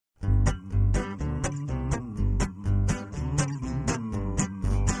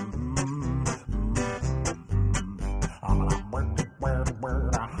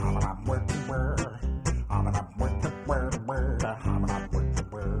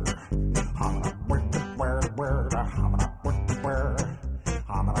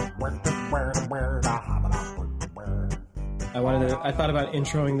I thought about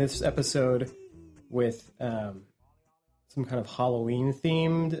introing this episode with some kind of Halloween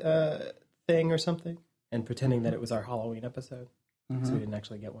themed thing or something, and pretending that it was our Halloween episode, so we didn't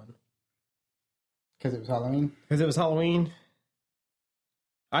actually get one. Because it was Halloween? Because it was Halloween.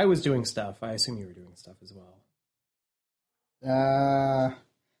 I was doing stuff. I assume you were doing stuff as well.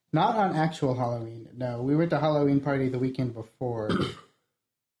 Not on actual Halloween. No, we went to Halloween party the weekend before.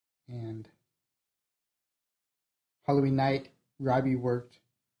 And Halloween night, Robbie worked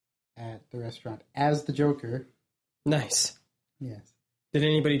at the restaurant as the Joker. Nice. Yes. Did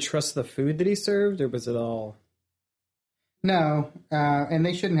anybody trust the food that he served, or was it all... No, and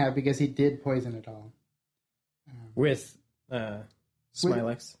they shouldn't have, because he did poison it all. With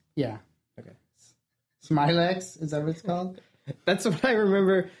Smilex? Yeah. Okay. Smilex? Is that what it's called? That's what I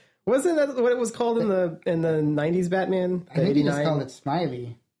remember. Wasn't that what it was called in the 90s Batman? I think they just called it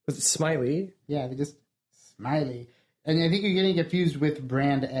Smiley. Was it Smiley? Yeah, they just... Smiley. And I think you're getting confused with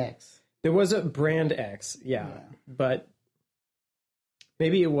Brand X. There was a Brand X, yeah. But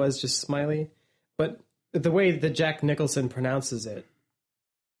maybe it was just Smiley. But the way that Jack Nicholson pronounces it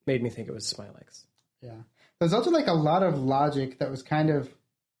made me think it was Smilex. Yeah. There's also like a lot of logic that was kind of,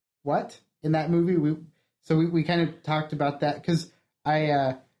 what? In that movie? We kind of talked about that because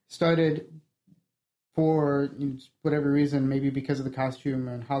I started, for whatever reason, maybe because of the costume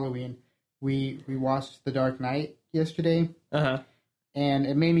and Halloween, we watched The Dark Knight yesterday. Uh-huh. And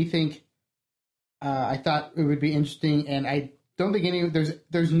it made me think, I thought it would be interesting, and I don't think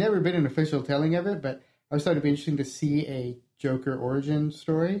there's never been an official telling of it, but I thought it'd be interesting to see a Joker origin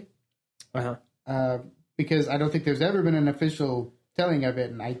story. Uh-huh. Because I don't think there's ever been an official telling of it,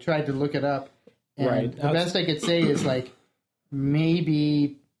 and I tried to look it up, and the best I could say is, like,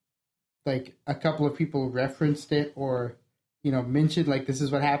 maybe, like, a couple of people referenced it or, mentioned, like, this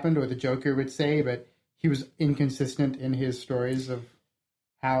is what happened, or the Joker would say, but he was inconsistent in his stories of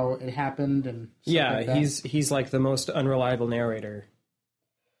how it happened and stuff like that. He's like the most unreliable narrator.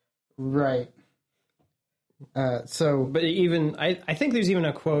 Right. But even, I think there's even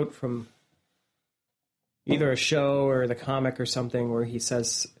a quote from either a show or the comic or something where he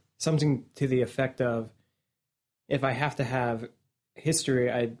says something to the effect of, if I have to have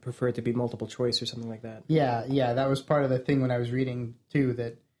history, I'd prefer it to be multiple choice or something like that. Yeah, that was part of the thing when I was reading, too,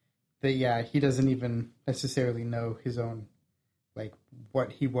 that he doesn't even necessarily know his own, like,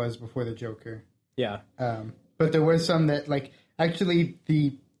 what he was before the Joker. Yeah. But there was some that, like, actually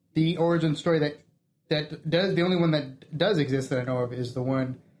the origin story that does, the only one that does exist that I know of is the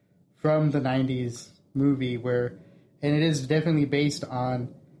one from the 90s movie where, and it is definitely based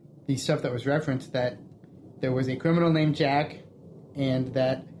on the stuff that was referenced, that there was a criminal named Jack and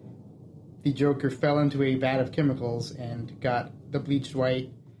that the Joker fell into a vat of chemicals and got the bleached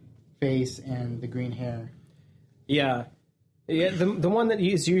white face and the green hair. Yeah. The one that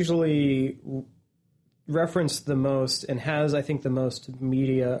is usually referenced the most and has, I think, the most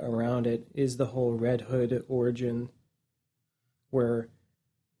media around it is the whole Red Hood origin, where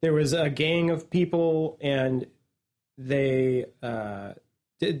there was a gang of people and they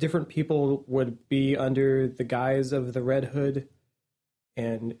different people would be under the guise of the Red Hood,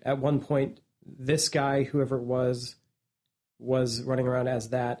 and at one point this guy, whoever it was running around as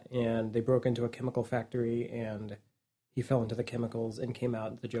that, and they broke into a chemical factory and he fell into the chemicals and came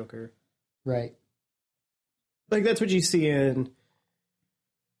out the Joker. Right. Like, that's what you see in,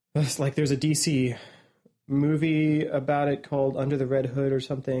 like, there's a DC movie about it called Under the Red Hood or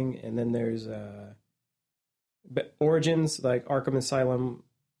something, and then there's Origins, like Arkham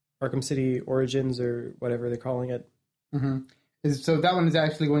City Origins, or whatever they're calling it. Mm-hmm. So that one is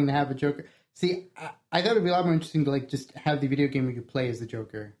actually going to have a Joker. See, I thought it'd be a lot more interesting to, like, just have the video game where you play as the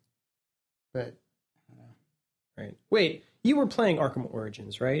Joker. But, right. Wait, you were playing Arkham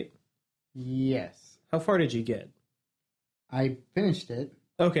Origins, right? Yes. How far did you get? I finished it.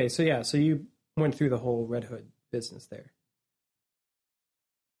 Okay, so you went through the whole Red Hood business there.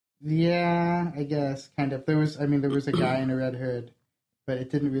 Yeah, I guess, kind of. There was a guy in a red hood, but it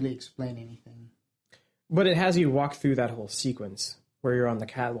didn't really explain anything. But it has you walk through that whole sequence where you're on the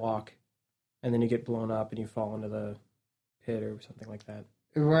catwalk, and then you get blown up and you fall into the pit or something like that.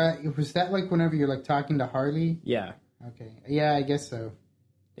 Right. Was that like whenever you're, like, talking to Harley? Yeah. Okay. Yeah, I guess so.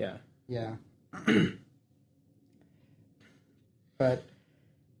 Yeah. Yeah. But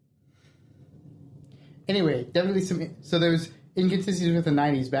anyway, definitely so there's inconsistencies with the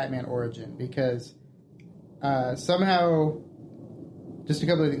 90s Batman origin, because somehow, just a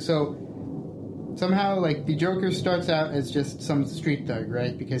couple of things. So somehow, like, the Joker starts out as just some street thug,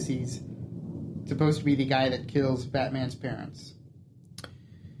 right? Because he's supposed to be the guy that kills Batman's parents.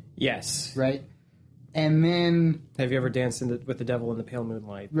 Yes. Right? And then... Have you ever danced with the devil in the pale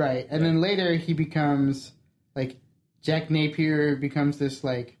moonlight? Right. And then later he becomes, like, Jack Napier becomes this,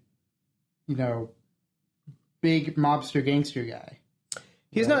 like, you know, big mobster gangster guy.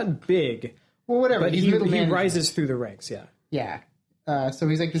 He's not big. Well, whatever. But he rises through the ranks, yeah. Yeah. So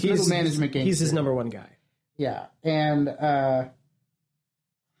he's like this middle management gangster. He's his number one guy. Yeah. And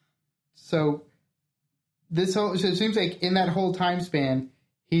so so it seems like in that whole time span,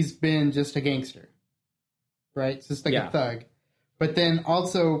 he's been just a gangster. Right? Just like a thug. But then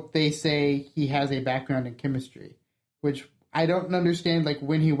also they say he has a background in chemistry, which I don't understand, like,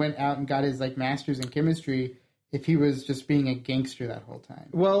 when he went out and got his, like, master's in chemistry, if he was just being a gangster that whole time.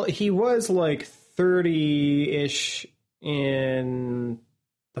 Well, he was, like, 30-ish in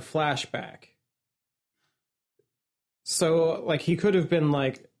the flashback. So, like, he could have been,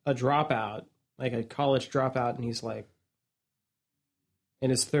 like, a dropout, like a college dropout, and he's, like, in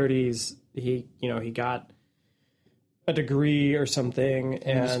his 30s, he got a degree or something.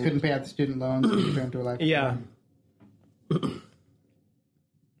 And he just couldn't pay out the student loans, so he turned to a life. Yeah.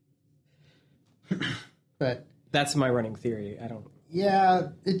 But that's my running theory. I don't. Yeah,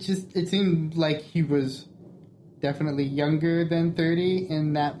 it seemed like he was definitely younger than 30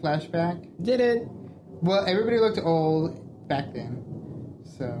 in that flashback. Did it? Well, everybody looked old back then.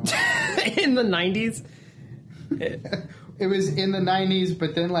 So in the 90s. It was in the 90s,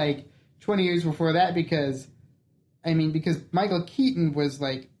 but then like 20 years before that, because Michael Keaton was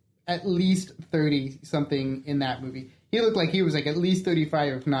like at least 30 something in that movie. He looked like he was like at least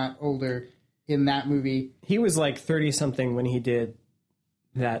 35, if not older, in that movie. He was like 30 something when he did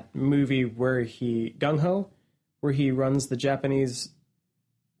that movie where Gung Ho, where he runs the Japanese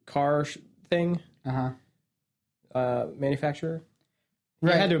car thing. Manufacturer.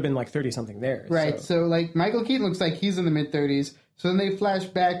 Right. He had to have been like 30 something there. Right. So like Michael Keaton looks like he's in the mid 30s. So then they flash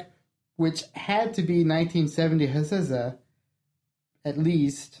back, which had to be 1970 Hazeza, at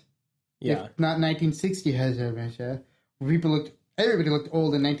least. Yeah. If not 1960 Hazeza. Everybody looked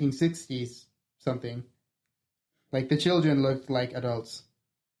old in 1960s something. Like the children looked like adults.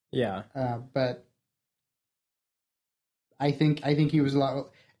 Yeah. But I think he was a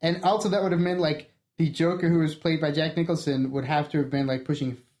lot. And also that would have meant like the Joker, who was played by Jack Nicholson, would have to have been like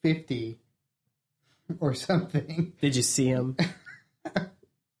pushing 50 or something. Did you see him?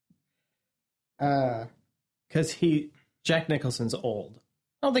 Because Jack Nicholson's old.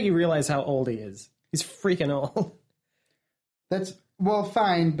 I don't think he realized how old he is. He's freaking old. That's, well,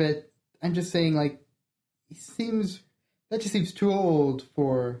 fine, but I'm just saying, like, that just seems too old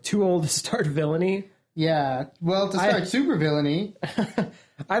for... Too old to start villainy? Yeah. Well, to start super villainy.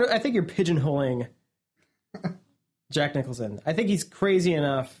 I think you're pigeonholing Jack Nicholson. I think he's crazy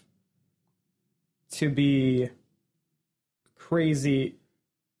enough to be crazy.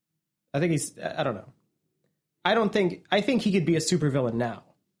 I don't know. I think he could be a supervillain now,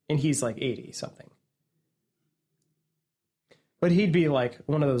 and he's like 80 something. But he'd be like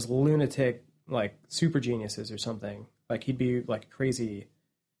one of those lunatic, like, super geniuses or something. Like, he'd be like a crazy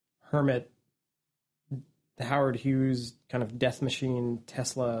hermit, Howard Hughes kind of death machine,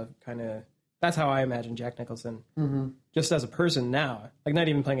 Tesla kind of. That's how I imagine Jack Nicholson. Mm-hmm. Just as a person now, like not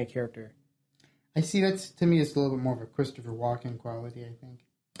even playing a character. I see. That's, to me, it's a little bit more of a Christopher Walken quality, I think.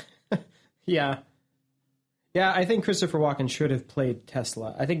 Yeah. Yeah, I think Christopher Walken should have played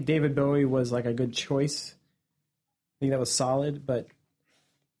Tesla. I think David Bowie was like a good choice. I think that was solid, but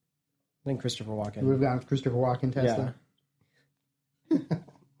I think Christopher Walken. We've got Christopher Walken Tesla.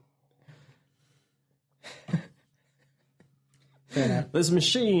 Yeah. This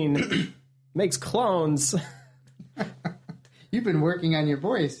machine makes clones. You've been working on your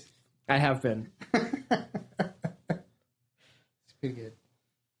voice. I have been. It's pretty good.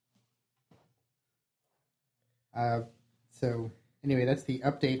 So, anyway, that's the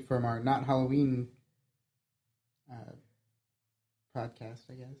update from our Not Halloween podcast,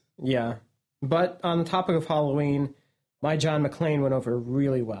 I guess. Yeah. But on the topic of Halloween, my John McClane went over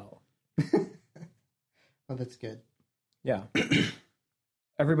really well. Oh, that's good. Yeah.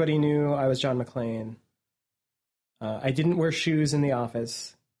 Everybody knew I was John McClane. I didn't wear shoes in the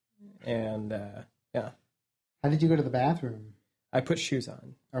office. And, yeah. How did you go to the bathroom? I put shoes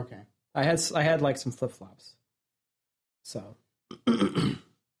on. Okay. I had like some flip-flops. So. But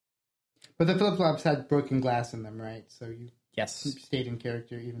the flip-flops had broken glass in them, right? So you yes, stayed in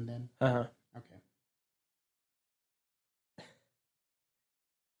character even then? Uh-huh. Okay.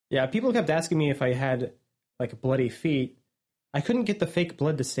 Yeah, people kept asking me if I had like bloody feet. I couldn't get the fake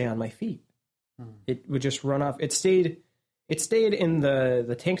blood to stay on my feet. It would just run off. It stayed in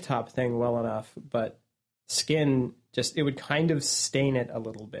the tank top thing well enough, but skin it would kind of stain it a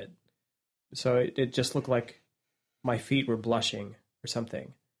little bit. so it just looked like my feet were blushing or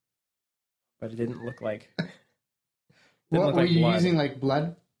something, but it didn't look like. What were you using, like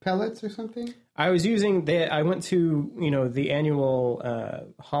blood pellets or something? I was using I went to the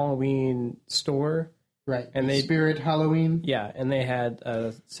annual Halloween store. Right. And Spirit Halloween. Yeah, and they had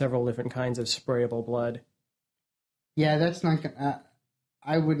several different kinds of sprayable blood. Yeah, that's not gonna.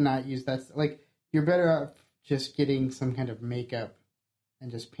 I would not use that. Like, you're better off just getting some kind of makeup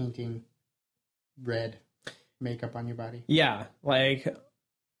and just painting red makeup on your body. Yeah, like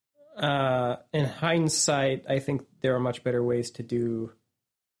in hindsight, I think there are much better ways to do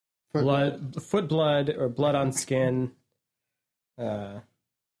foot blood or blood on skin. Yeah.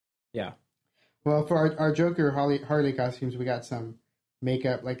 Well, for our Joker Harley costumes, we got some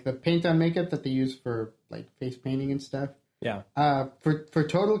makeup, like the paint on makeup that they use for like face painting and stuff. Yeah. For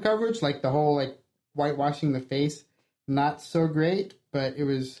total coverage, like the whole like whitewashing the face, not so great, but it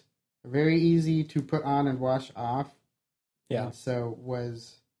was very easy to put on and wash off. Yeah. And so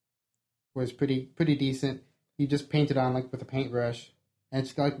was pretty decent. You just paint it on like with a paintbrush, and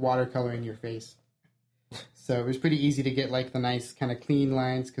it's like watercoloring your face. So it was pretty easy to get like the nice kind of clean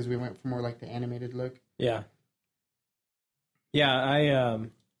lines because we went for more like the animated look. Yeah. Yeah,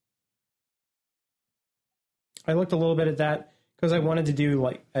 I looked a little bit at that because I wanted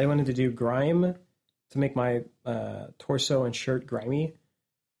to do grime to make my torso and shirt grimy,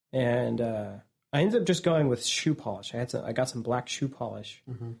 and I ended up just going with shoe polish. I got some black shoe polish.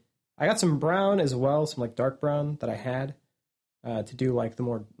 Mm-hmm. I got some brown as well, some like dark brown that I had to do like the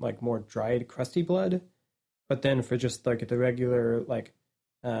more dried crusty blood. But then for just like the regular like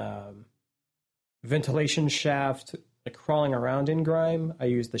ventilation shaft, like crawling around in grime, I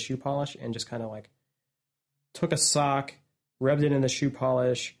used the shoe polish and just kind of like took a sock, rubbed it in the shoe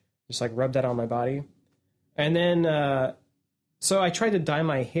polish, just like rubbed that on my body. And then, so I tried to dye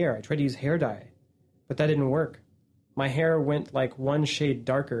my hair. I tried to use hair dye, but that didn't work. My hair went like one shade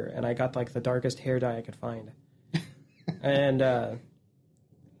darker, and I got like the darkest hair dye I could find. and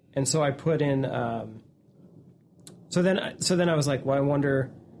so I put in, so then I was like, well, I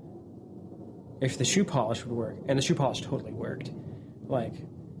wonder if the shoe polish would work. And the shoe polish totally worked. Like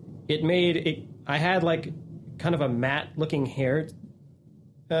I had like kind of a matte looking hair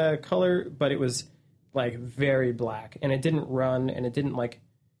color, but it was like very black, and it didn't run, and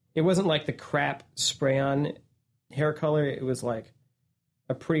it wasn't like the crap spray on hair color. It was like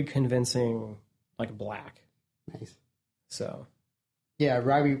a pretty convincing like black. Nice. So yeah,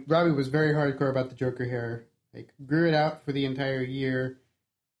 Robbie was very hardcore about the Joker hair. Like, grew it out for the entire year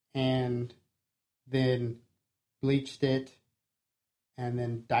and then bleached it and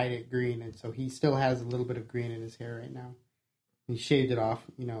then dyed it green, and so he still has a little bit of green in his hair right now. He shaved it off,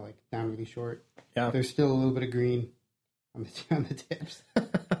 like down really short. Yeah. There's still a little bit of green on the tips.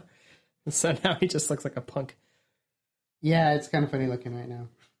 So now he just looks like a punk. Yeah, it's kind of funny looking right now.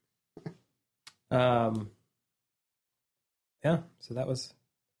 Yeah, so that was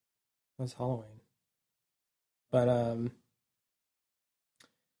Halloween. But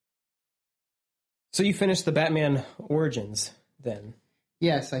so you finished the Batman Origins then?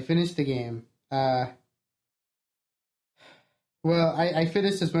 Yes, I finished the game. Well, I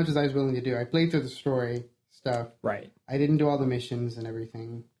finished as much as I was willing to do. I played through the story stuff. Right. I didn't do all the missions and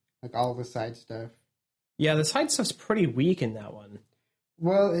everything, like all the side stuff. Yeah, the side stuff's pretty weak in that one.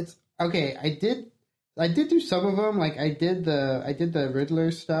 Well, it's okay. I did do some of them. Like I did the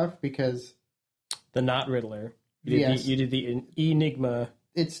Riddler stuff because the not Riddler. Yes. You did the Enigma.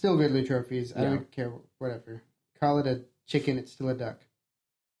 It's still Riddler trophies. I Yeah. don't care. Whatever. Call it a chicken. It's still a duck.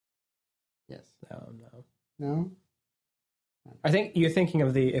 Yes. No. I think you're thinking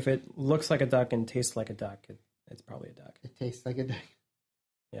of if it looks like a duck and tastes like a duck, it's probably a duck. It tastes like a duck.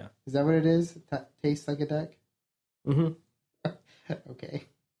 Yeah. Is that what it is? Tastes like a duck? Mm-hmm. Okay.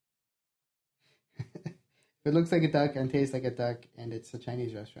 If it looks like a duck and tastes like a duck and it's a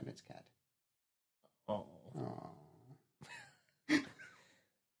Chinese restaurant, it's cat. Oh. Oh.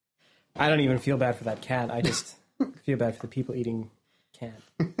 I don't even feel bad for that cat. I just feel bad for the people eating cat.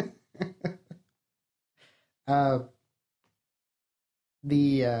 Yeah,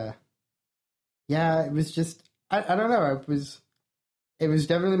 it was just I don't know. It was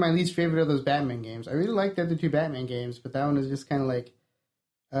definitely my least favorite of those Batman games. I really liked the other two Batman games, but that one was just kind of like,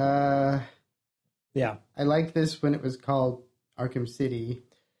 yeah. I liked this when it was called Arkham City.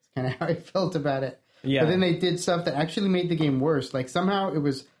 It's kind of how I felt about it. Yeah. But then they did stuff that actually made the game worse. Like somehow it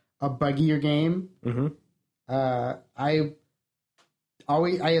was a buggier game. Mm-hmm. I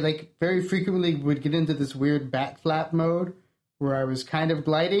like very frequently would get into this weird bat flap mode where I was kind of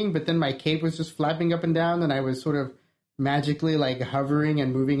gliding, but then my cape was just flapping up and down, and I was sort of magically like hovering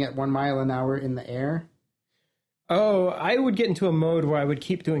and moving at 1 mile an hour in the air. Oh, I would get into a mode where I would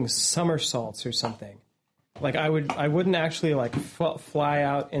keep doing somersaults or something. Like I wouldn't actually like fly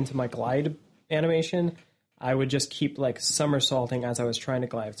out into my glide animation. I would just keep like somersaulting as I was trying to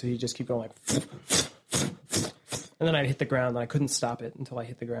glide. So you just keep going like, and then I'd hit the ground and I couldn't stop it until I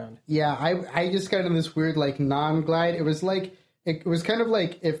hit the ground. Yeah, I just got in this weird like non-glide. It was kind of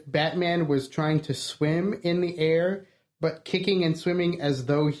like if Batman was trying to swim in the air, but kicking and swimming as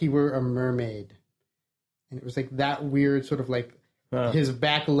though he were a mermaid. And it was like that weird sort of like his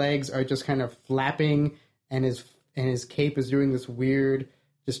back legs are just kind of flapping and his cape is doing this weird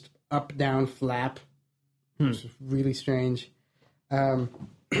just up down flap. Which is really strange. What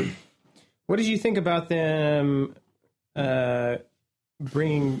did you think about them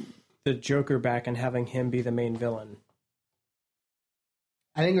bringing the Joker back and having him be the main villain?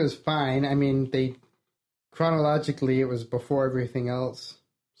 I think it was fine. I mean, chronologically it was before everything else,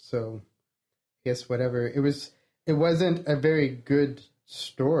 so I guess whatever. It wasn't a very good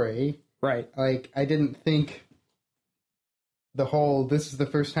story. Right. Like, I didn't think this is the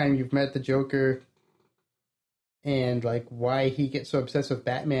first time you've met the Joker and like why he gets so obsessed with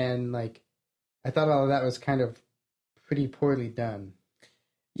Batman, like I thought all of that was kind of pretty poorly done.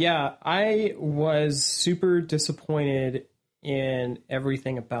 Yeah, I was super disappointed in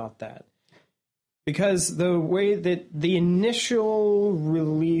everything about that. Because the way that the initial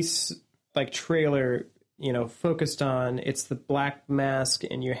release like trailer, focused on it's the Black Mask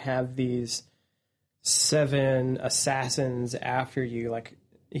and you have these 7 assassins after you. Like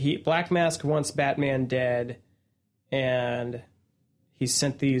Black Mask wants Batman dead. And he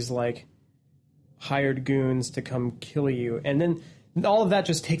sent these, like, hired goons to come kill you. And then all of that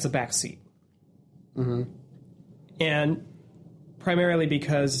just takes a back seat. Mm-hmm. And primarily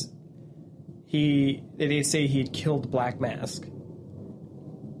because they say he'd killed Black Mask.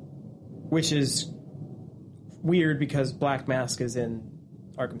 Which is weird because Black Mask is in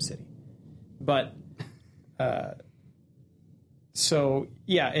Arkham City. But, so,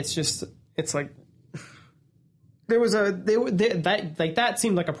 yeah, it's like, there was that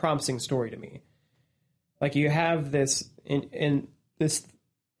seemed like a promising story to me. Like you have this in this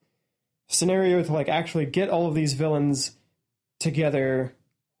scenario to like actually get all of these villains together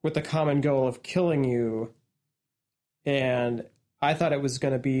with the common goal of killing you. And I thought it was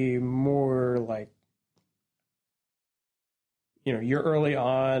going to be more like, you're early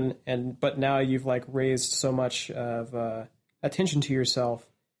on but now you've like raised so much of attention to yourself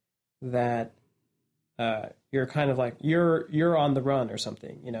that you're kind of like you're on the run or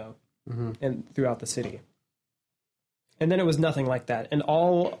something, mm-hmm. and throughout the city. And then it was nothing like that, and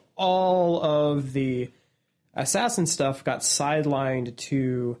all of the assassin stuff got sidelined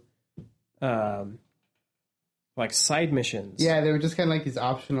to, like side missions. Yeah, they were just kind of like these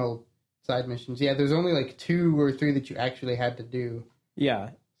optional side missions. Yeah, there's only like 2 or 3 that you actually had to do. Yeah,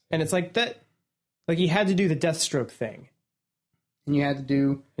 and it's like that. Like you had to do the Deathstroke thing, and you had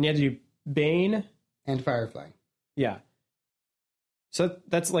to do Bane. And Firefly. Yeah. So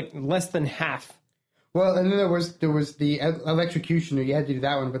that's like less than half. Well, and then there was the Electrocutioner. You had to do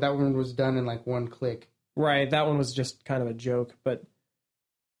that one, but that one was done in like 1 click. Right. That one was just kind of a joke, but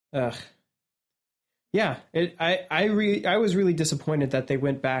yeah, I was really disappointed that they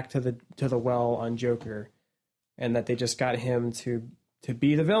went back to the well on Joker and that they just got him to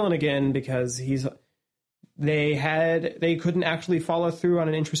be the villain again because they couldn't actually follow through on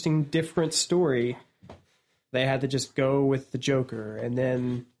an interesting different story. They had to just go with the Joker, and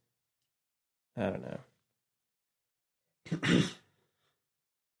then I don't know.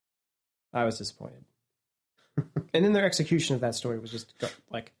 I was disappointed. And then their execution of that story was just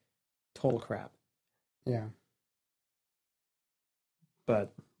like total crap. Yeah.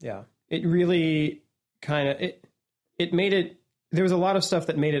 But yeah, it really kind of it made it. There was a lot of stuff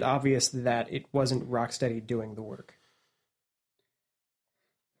that made it obvious that it wasn't Rocksteady doing the work.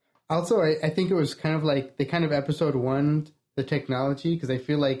 Also, I think it was kind of like they kind of episode 1 the technology because I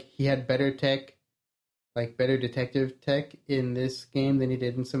feel like he had better tech, like better detective tech in this game than he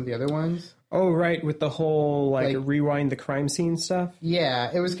did in some of the other ones. Oh, right, with the whole like rewind the crime scene stuff.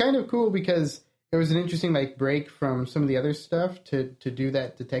 Yeah, it was kind of cool because it was an interesting like break from some of the other stuff to do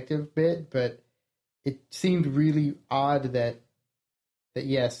that detective bit, but it seemed really odd that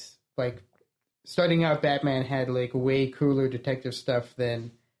yes, like starting out Batman had like way cooler detective stuff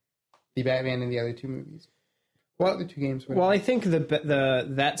than the Batman in the other 2 movies. Well, the 2 games. Well, I think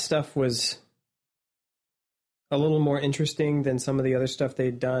that stuff was a little more interesting than some of the other stuff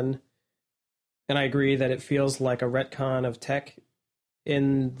they'd done. And I agree that it feels like a retcon of tech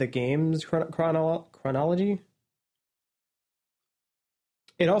in the game's chronology.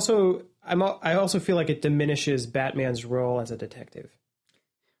 it also I also feel like it diminishes Batman's role as a detective.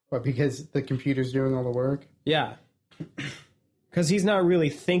 What, because the computer's doing all the work? Yeah, because he's not really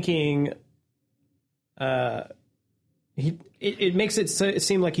thinking. It makes it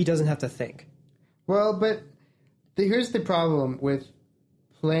seem like he doesn't have to think. Well, but here's the problem with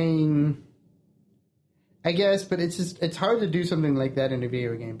playing, I guess, but it's hard to do something like that in a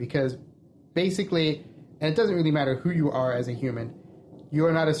video game because basically, and it doesn't really matter who you are as a human, you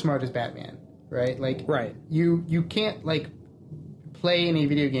are not as smart as Batman, right? Like, right. You can't like play in a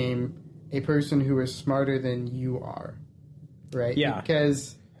video game a person who is smarter than you are, right? Yeah.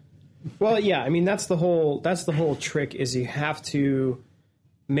 Because, well, yeah, I mean that's the whole trick is you have to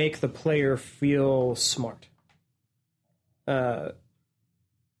make the player feel smart.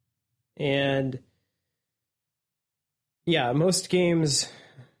 And yeah, most games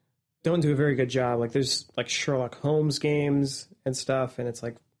don't do a very good job. Like there's like Sherlock Holmes games and stuff, and it's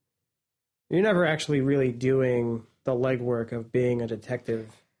like you're never actually really doing the legwork of being a detective.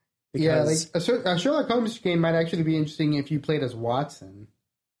 Yeah, like a Sherlock Holmes game might actually be interesting if you played as Watson.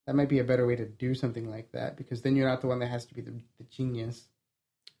 That might be a better way to do something like that because then you're not the one that has to be the genius.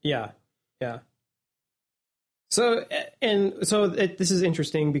 Yeah, yeah. So this is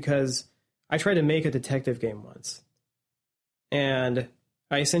interesting because I tried to make a detective game once, and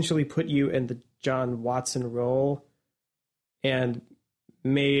I essentially put you in the John Watson role and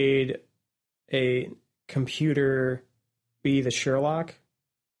made a computer be the Sherlock,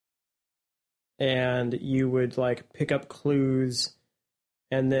 and you would like pick up clues,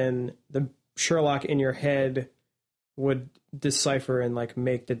 and then the Sherlock in your head would decipher and like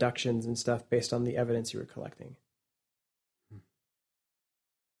make deductions and stuff based on the evidence you were collecting.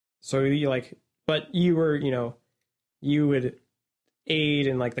 So you like, but you were, you would aid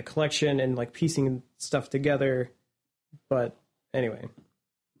in like the collection and like piecing stuff together. But anyway.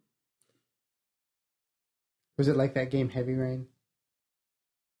 Was it like that game Heavy Rain?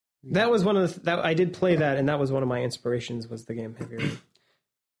 That was one of that I did play that, and that was one of my inspirations was the game Heavy Rain.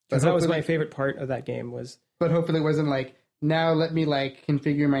 Because that was my favorite part of that game was. But hopefully it wasn't like, now let me like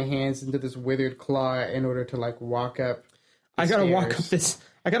configure my hands into this withered claw in order to like walk up. I gotta walk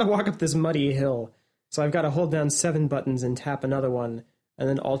up this muddy hill. So I've got to hold down 7 buttons and tap another one, and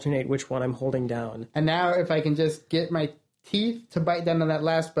then alternate which one I'm holding down. And now if I can just get my teeth to bite down on that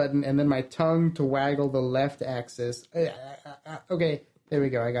last button, and then my tongue to waggle the left axis. Okay, there we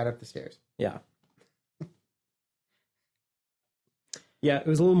go. I got up the stairs. Yeah. Yeah, it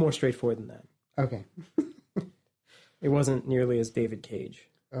was a little more straightforward than that. Okay. It wasn't nearly as David Cage.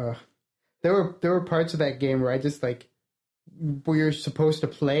 There were parts of that game where I just like where you're supposed to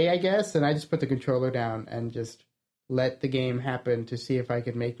play, I guess, and I just put the controller down and just let the game happen to see if I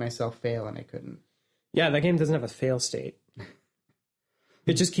could make myself fail, and I couldn't. Yeah, that game doesn't have a fail state.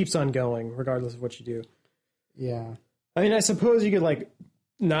 It just keeps on going regardless of what you do. Yeah. I mean, I suppose you could like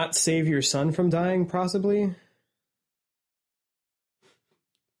not save your son from dying, possibly.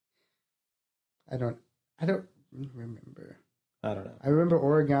 I don't remember. I don't know. I remember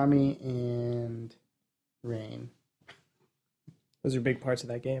Origami and Rain. Those are big parts of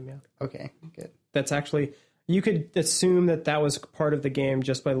that game, yeah. Okay, good. That's actually, you could assume that was part of the game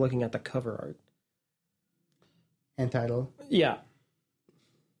just by looking at the cover art. And title? Yeah.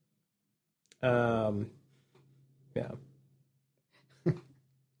 Yeah.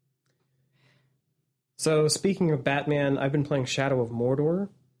 So, speaking of Batman, I've been playing Shadow of Mordor.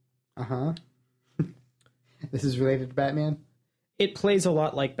 Uh-huh. This is related to Batman? It plays a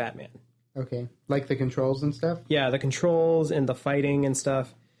lot like Batman. Okay. Like the controls and stuff? Yeah, the controls and the fighting and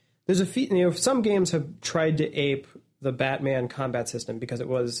stuff. There's some games have tried to ape the Batman combat system because it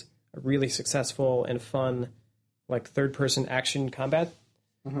was a really successful and fun, like third-person action combat.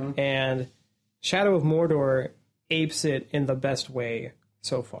 Uh-huh. And Shadow of Mordor apes it in the best way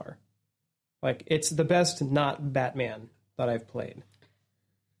so far. Like, it's the best not Batman that I've played.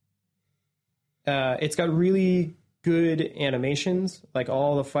 It's got really good animations, like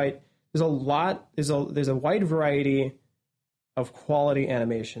all the fight. There's a wide variety of quality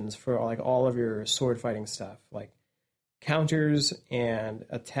animations for like all of your sword fighting stuff, like counters and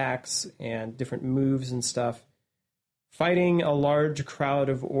attacks and different moves and stuff. Fighting a large crowd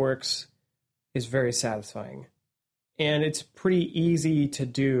of orcs is very satisfying. And it's pretty easy to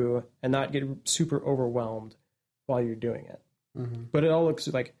do and not get super overwhelmed while you're doing it. Mm-hmm. But it all looks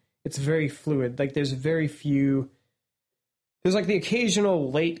like it's very fluid. Like there's like the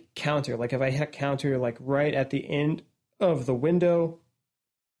occasional late counter. Like if I hit counter like right at the end of the window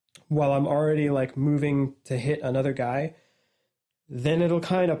while I'm already like moving to hit another guy, then it'll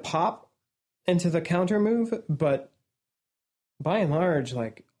kind of pop into the counter move, but by and large,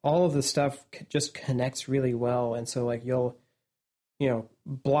 like all of the stuff just connects really well, and so like you'll,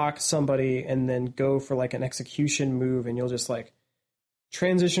 block somebody and then go for like an execution move, and you'll just like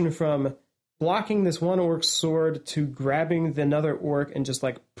transition from blocking this one orc's sword to grabbing another orc and just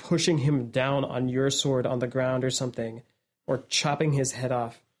like pushing him down on your sword on the ground or something, or chopping his head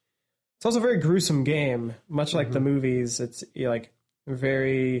off. It's also a very gruesome game, much like the movies. It's like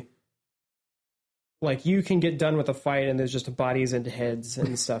very, like you can get done with a fight and there's just bodies and heads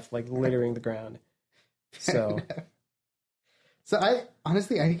and stuff like littering the ground. So I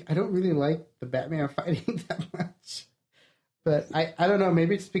honestly, I don't really like the Batman fighting that much. But I don't know,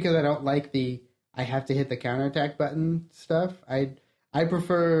 maybe it's because I don't like I have to hit the counterattack button stuff. I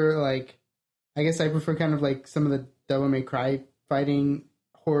prefer I guess I prefer kind of like some of the Devil May Cry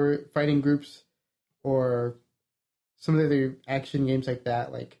horror fighting groups, or some of the other action games like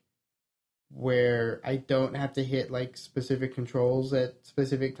that, like where I don't have to hit like specific controls at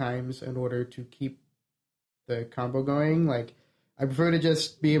specific times in order to keep the combo going. Like I prefer to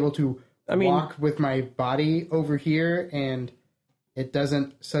just be able to walk with my body over here and it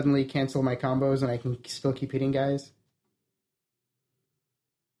doesn't suddenly cancel my combos and I can still keep hitting guys.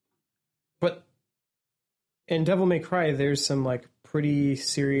 But in Devil May Cry, there's some like pretty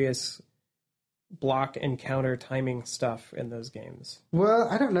serious block and counter timing stuff in those games. Well,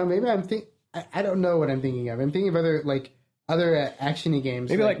 I don't know. Maybe I don't know what I'm thinking of. I'm thinking of other action-y games.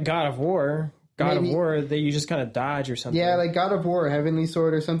 Maybe like God of War. God of War, that you just kind of dodge or something. Yeah, like God of War, Heavenly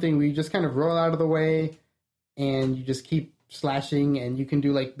Sword or something, where you just kind of roll out of the way and you just keep slashing, and you can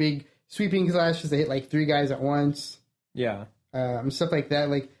do like big sweeping slashes that hit like 3 guys at once. Yeah. Stuff like that.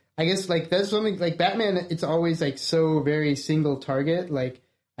 Like, I guess like that's something like Batman, it's always like so very single target. Like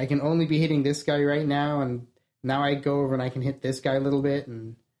I can only be hitting this guy right now, and now I go over and I can hit this guy a little bit,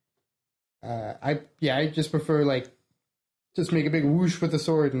 and I just prefer like just make a big whoosh with the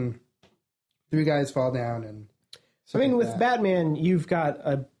sword and 3 guys fall down. And with Batman, you've got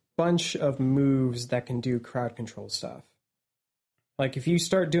a bunch of moves that can do crowd control stuff. Like if you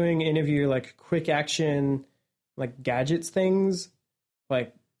start doing any of your like quick action, like gadgets things,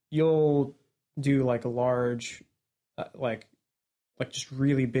 like you'll do like a large, like just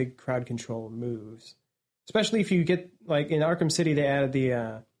really big crowd control moves. Especially if you get like in Arkham City, they added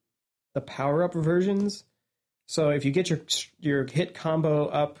the power up versions. So if you get your hit combo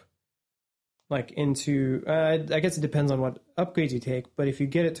up, like into, I guess it depends on what upgrades you take, but if you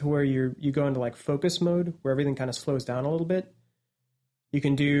get it to where you go into like focus mode, where everything kind of slows down a little bit, you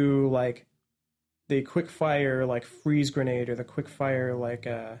can do like the quick fire like freeze grenade, or the quick fire like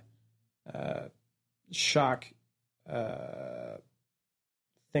shock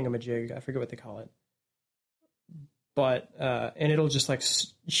thingamajig. I forget what they call it. But and it'll just like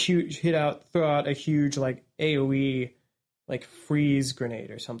throw out a huge like AoE like freeze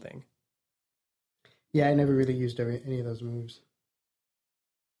grenade or something. Yeah, I never really used any of those moves.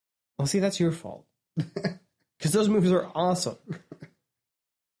 Well, see, that's your fault. Because those moves are awesome.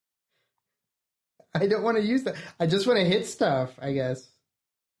 I don't want to use that. I just want to hit stuff, I guess.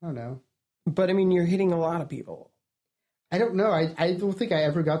 I don't know. But, I mean, you're hitting a lot of people. I don't know. I don't think I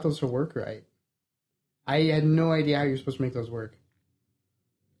ever got those to work right. I had no idea how you're supposed to make those work.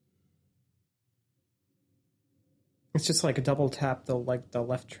 It's just like a double tap the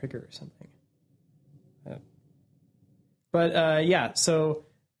left trigger or something. But yeah, so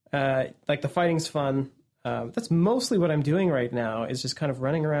like the fighting's fun. That's mostly what I'm doing right now, is just kind of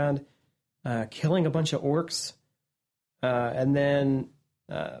running around, killing a bunch of orcs, and then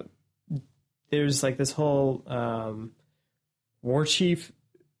there's like this whole war chief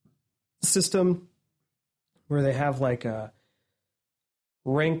system where they have like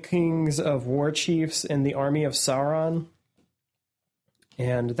rankings of war chiefs in the army of Sauron,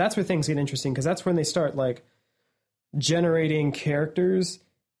 and that's where things get interesting, because that's when they start like generating characters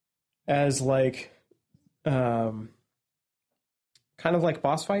as like kind of like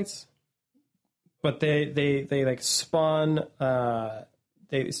boss fights, but they like spawn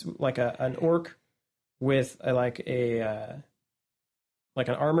they like an orc with like an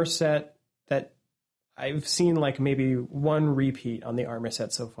armor set that I've seen like maybe one repeat on the armor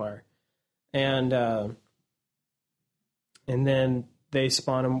set so far, and then they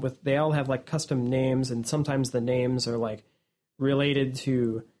spawn them with, they all have like custom names, and sometimes the names are like related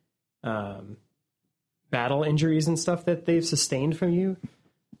to battle injuries and stuff that they've sustained from you.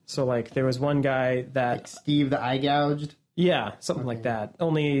 So like there was one guy that... Like Steve the Eye Gouged? Yeah, something like that.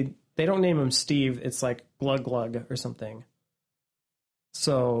 Only they don't name him Steve, it's like Glug Glug or something.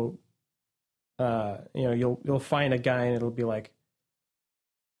 So, you'll find a guy and it'll be like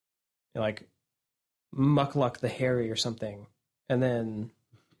Muckluck the Hairy or something. and then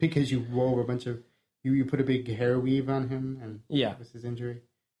Because you wove a bunch of you put a big hair weave on him, and yeah, that was his injury.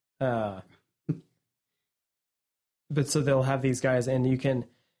 but so they'll have these guys, and you can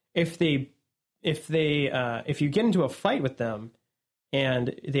if you get into a fight with them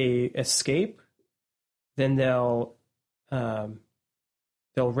and they escape, then they'll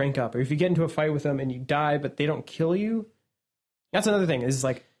rank up. Or if you get into a fight with them and you die, but they don't kill you, that's another thing. Is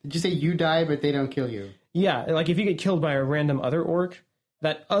like, Did you say you die, but they don't kill you? yeah, like if you get killed by a random other orc,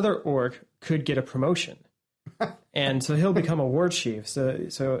 that other orc could get a promotion, and so he'll become a war chief.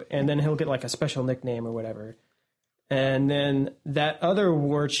 So and then he'll get like a special nickname or whatever. And then that other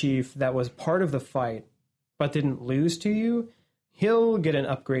war chief that was part of the fight but didn't lose to you, he'll get an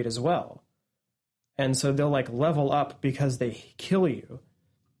upgrade as well. And so they'll like level up because they kill you.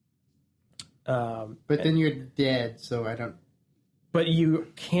 But then you're dead, so I don't. But you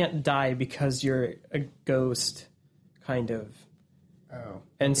can't die because you're a ghost, kind of. Oh.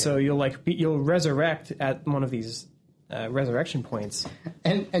 And so you'll resurrect at one of these resurrection points.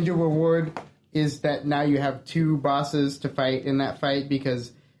 And your reward is that now you have two bosses to fight in that fight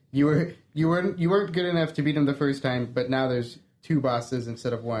because you weren't good enough to beat them the first time, but now there's two bosses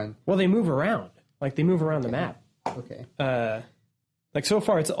instead of one. Well, they move around. Like they move around the map. Okay. Like so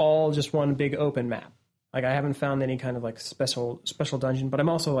far, it's all just one big open map. Like I haven't found any kind of like special dungeon, but I'm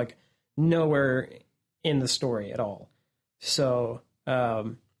also like nowhere in the story at all. So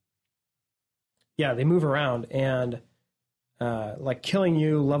yeah, they move around, and like killing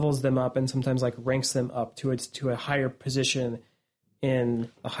you levels them up and sometimes like ranks them up to a higher position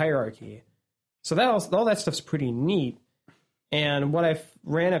in the hierarchy. So all that stuff's pretty neat. And what I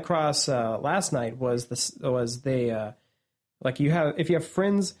ran across last night was they like if you have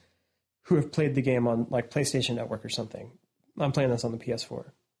friends who have played the game on like PlayStation Network or something. I'm playing this on the PS4.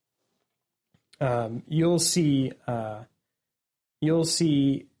 You'll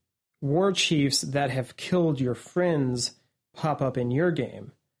see war chiefs that have killed your friends pop up in your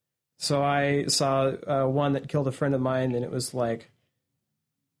game. So I saw one that killed a friend of mine, and it was like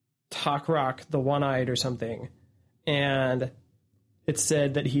Takrock the One-Eyed or something. And it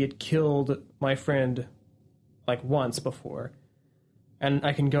said that he had killed my friend like once before. And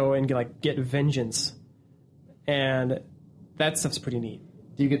I can go and get vengeance. And that stuff's pretty neat.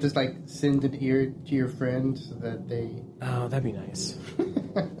 Do you get to like send an ear to your friend so that they... Oh, that'd be nice.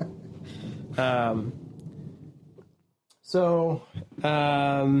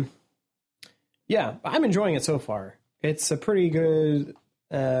 Yeah, I'm enjoying it so far. It's a pretty good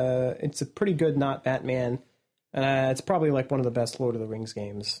not Batman. It's probably like one of the best Lord of the Rings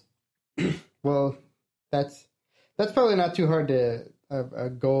games. Well, that's probably not too hard to a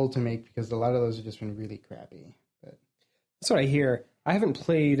goal to make because a lot of those have just been really crappy. But that's what I hear. I haven't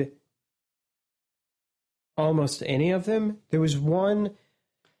played almost any of them. There was one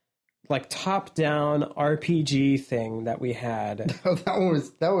like top-down RPG thing that we had. Oh,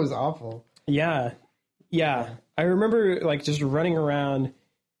 that was awful. Yeah. I remember like just running around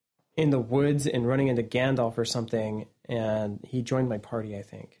in the woods and running into Gandalf or something, and he joined my party, I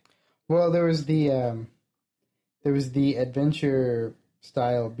think. Well, there was the adventure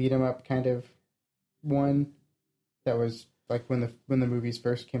style beat 'em up kind of one that was like when the movies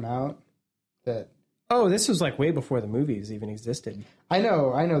first came out. Oh, this was like way before the movies even existed. I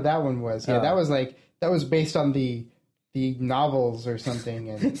know that one was. Yeah, that was based on the novels or something,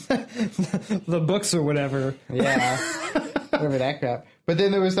 and the books or whatever. Yeah, whatever that crap. But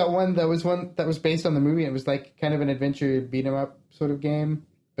then there was one that was based on the movie. And it was like kind of an adventure beat 'em up sort of game.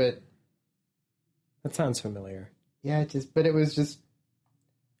 But that sounds familiar. Yeah, but it was just,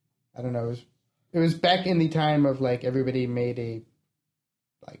 I don't know. It was back in the time of like everybody made a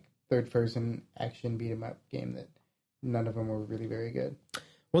like third person action beat 'em up game that none of them were really very good.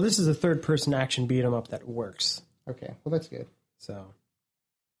 Well, this is a third person action beat 'em up that works. Okay, well that's good. So,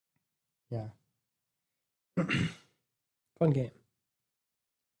 yeah, fun game.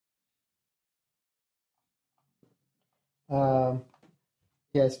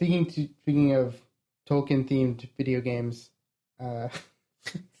 Yeah. Speaking of Tolkien themed video games, we're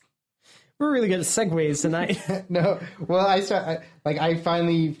really good at segues tonight. No, well, I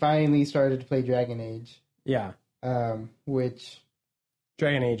finally started to play Dragon Age. Yeah. Which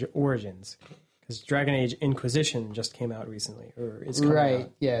Dragon Age Origins, because Dragon Age Inquisition just came out recently, or is coming right?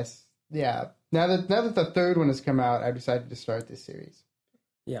 out. Yes, yeah. Now that the third one has come out, I decided to start this series.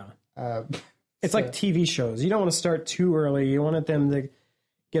 Yeah. It's like TV shows. You don't want to start too early. You want them to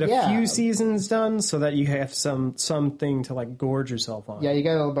get a few seasons done so that you have something to like gorge yourself on. Yeah, you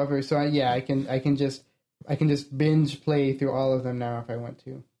got a little buffer. So I can just binge play through all of them now if I want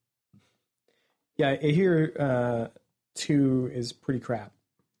to. Yeah, I hear 2 is pretty crap.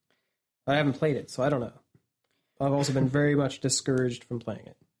 I haven't played it, so I don't know. I've also been very much discouraged from playing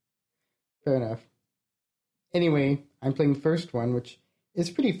it. Fair enough. Anyway, I'm playing the first one, which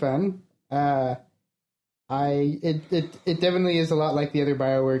is pretty fun. It definitely is a lot like the other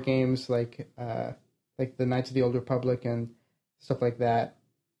BioWare games, like the Knights of the Old Republic and stuff like that.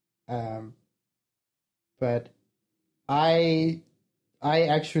 But I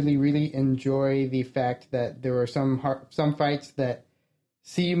actually really enjoy the fact that there are some fights that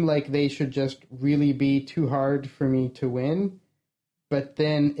seem like they should just really be too hard for me to win. But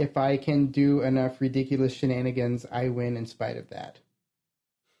then if I can do enough ridiculous shenanigans, I win in spite of that.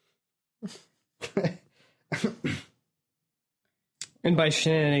 And by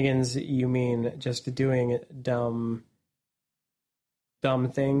shenanigans, you mean just doing dumb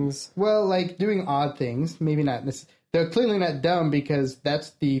things? Well, like doing odd things. Maybe not. They're clearly not dumb because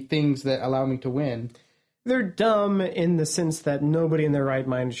that's the things that allow me to win. They're dumb in the sense that nobody in their right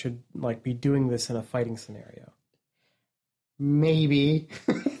mind should like be doing this in a fighting scenario. Maybe.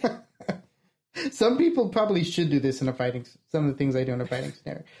 Some people probably should do this in a fighting. Some of the things I do in a fighting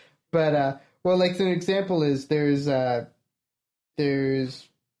scenario, but well, like an example is there's it's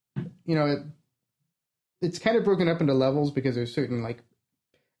kind of broken up into levels because there's certain like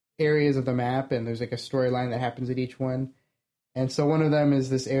areas of the map and there's like a storyline that happens at each one. And so one of them is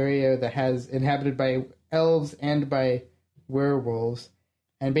this area that has inhabited by elves and by werewolves.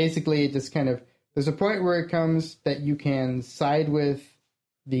 And basically it just kind of, there's a point where it comes that you can side with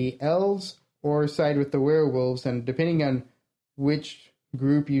the elves or side with the werewolves. And depending on which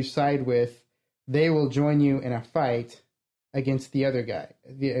group you side with, they will join you in a fight against the other guy,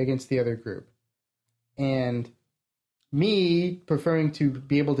 against the other group. And me preferring to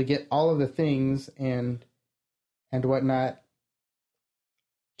be able to get all of the things and whatnot,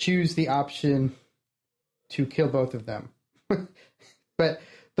 choose the option to kill both of them. But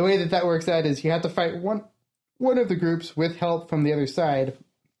the way that works out is you have to fight one of the groups with help from the other side,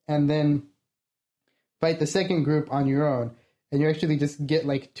 and then fight the second group on your own. And you actually just get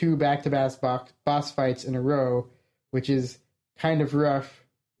like 2 back-to-back boss fights in a row, which is kind of rough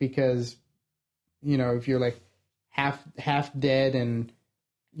because, you know, if you're like half dead and,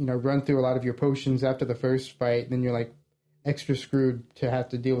 you know, run through a lot of your potions after the first fight, then you're like extra screwed to have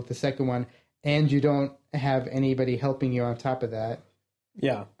to deal with the second one, and you don't have anybody helping you on top of that.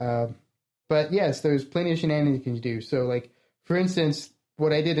 Yeah. But yes, there's plenty of shenanigans you can do. So, like, for instance,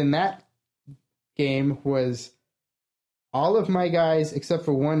 what I did in that game was all of my guys except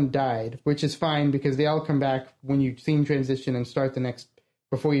for one died, which is fine because they all come back when you scene transition and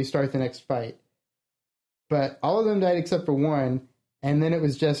before you start the next fight. But all of them died except for one, and then it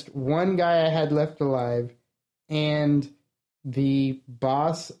was just one guy I had left alive, and the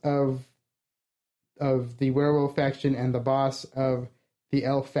boss of the werewolf faction and the boss of the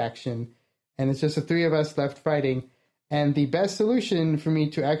elf faction. And it's just the 3 of us left fighting. And the best solution for me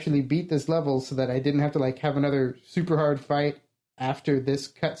to actually beat this level so that I didn't have to like have another super hard fight after this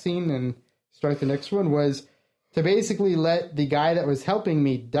cutscene and start the next one was to basically let the guy that was helping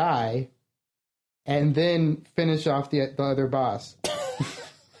me die and then finish off the other boss.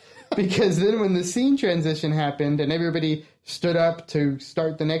 Because then when the scene transition happened and everybody stood up to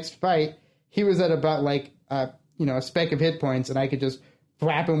start the next fight, he was at about like a speck of hit points, and I could just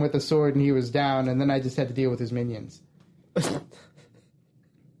whap him with a sword and he was down, and then I just had to deal with his minions.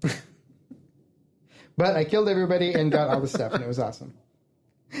 But I killed everybody and got all the stuff, and it was awesome.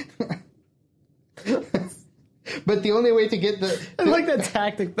 But the only way to get I like that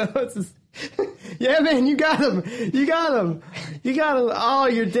tactic, though. It's just, yeah, man, you got him. You got him. You got him. Oh,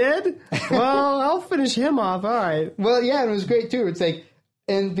 you're dead? Well, I'll finish him off. All right. Well, yeah, and it was great, too. It's like,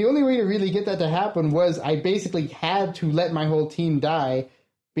 and the only way to really get that to happen was I basically had to let my whole team die,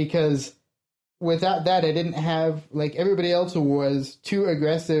 because without that, I didn't have, like, everybody else was too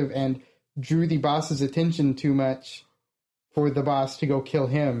aggressive and drew the boss's attention too much for the boss to go kill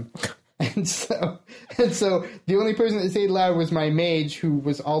him. And so the only person that stayed alive was my mage, who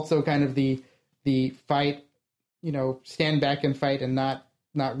was also kind of the fight, stand back and fight and not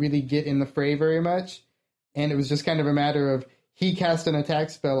really get in the fray very much. And it was just kind of a matter of he cast an attack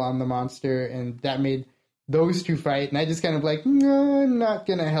spell on the monster, and that made those two fight. And I just kind of like, no, I'm not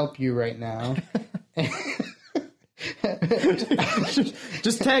going to help you right now.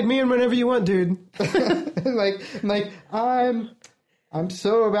 Just tag me in whenever you want, dude. I'm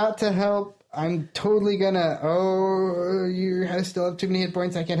so about to help. I'm totally gonna. Oh, you still have too many hit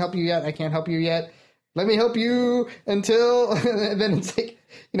points. I can't help you yet. I can't help you yet. Let me help you until. And then it's like,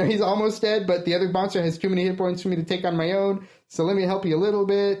 he's almost dead, but the other monster has too many hit points for me to take on my own. So let me help you a little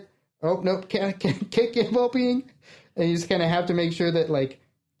bit. Oh, nope, can't keep helping. and you just kind of have to make sure that like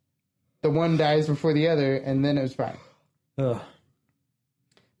the one dies before the other, and then it was fine. Ugh.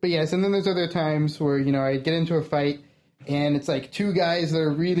 But yes, and then there's other times where, you know, I get into a fight and it's like two guys that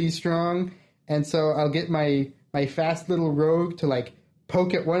are really strong, and so I'll get my fast little rogue to like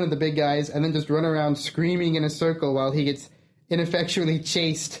poke at one of the big guys and then just run around screaming in a circle while he gets ineffectually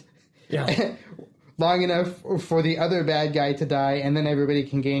chased long enough for the other bad guy to die, and then everybody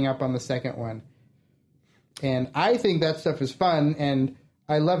can gang up on the second one. And I think that stuff is fun, and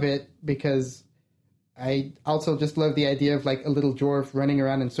I love it because I also just love the idea of like a little dwarf running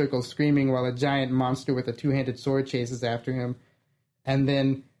around in circles screaming while a giant monster with a two-handed sword chases after him. And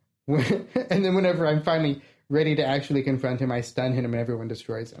then whenever I'm finally ready to actually confront him, I stun him and everyone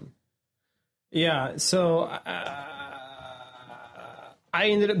destroys him. Yeah, so I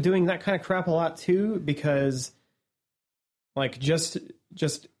ended up doing that kind of crap a lot too, because like just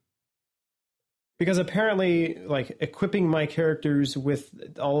because apparently like equipping my characters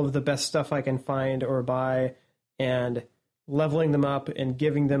with all of the best stuff I can find or buy and leveling them up and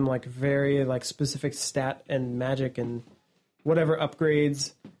giving them like very like specific stat and magic and whatever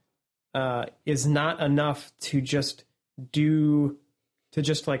upgrades is not enough to just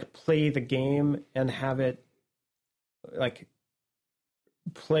like play the game and have it like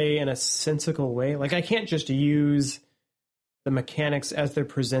play in a sensical way. Like I can't just use the mechanics as they're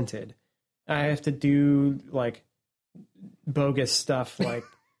presented. I have to do like bogus stuff, like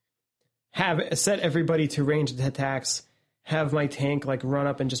set everybody to ranged attacks, have my tank like run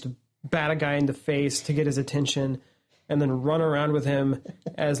up and just bat a guy in the face to get his attention, and then run around with him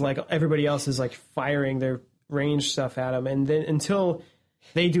as like everybody else is like firing their ranged stuff at him, and then until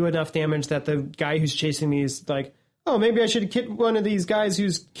they do enough damage that the guy who's chasing me is like, oh, maybe I should hit one of these guys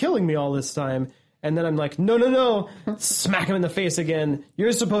who's killing me all this time. And then I'm like, no, smack him in the face again.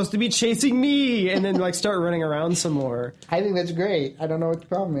 You're supposed to be chasing me. And then like start running around some more. I think that's great. I don't know what the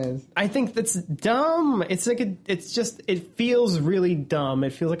problem is. I think that's dumb. It's like, it feels really dumb.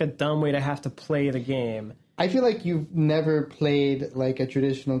 It feels like a dumb way to have to play the game. I feel like you've never played like a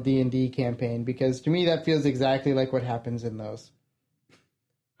traditional D&D campaign, because to me that feels exactly like what happens in those.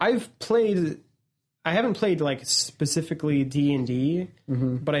 I haven't played like specifically D&D,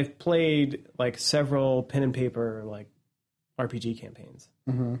 but I've played like several pen and paper like RPG campaigns,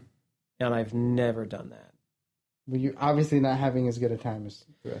 and I've never done that. Well, you're obviously not having as good a time as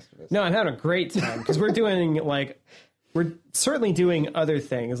the rest of us. No, I'm having a great time because we're certainly doing other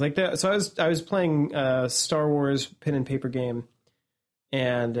things like that. So I was playing Star Wars pen and paper game,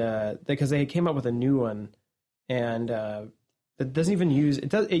 and because they came up with a new one, and that doesn't even use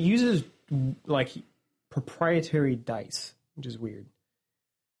it. It uses like proprietary dice, which is weird.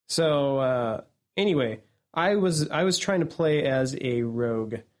 So anyway, I was trying to play as a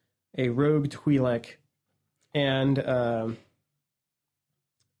rogue Twi'lek, and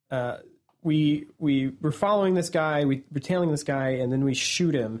we were following this guy, we're tailing this guy, and then we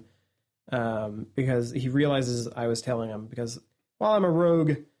shoot him because he realizes I was tailing him. Because while I'm a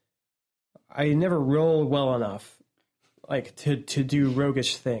rogue, I never roll well enough, like to do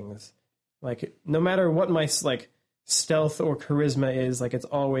roguish things. Like no matter what my like stealth or charisma is, like it's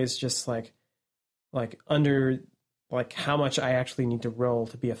always just like under like how much I actually need to roll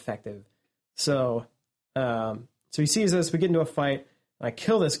to be effective. So he sees us, we get into a fight, I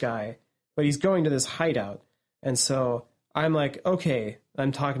kill this guy, but he's going to this hideout. And so I'm like, okay,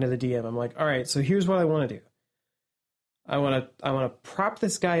 I'm talking to the DM. I'm like, all right, so here's what I want to do. I want to prop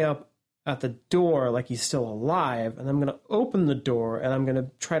this guy up at the door like he's still alive, and I'm going to open the door and I'm going to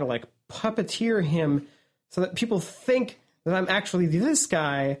try to like puppeteer him so that people think that I'm actually this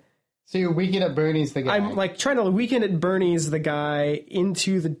guy. So you're Weekend at Bernie's the guy. I'm like trying to Weekend at Bernie's the guy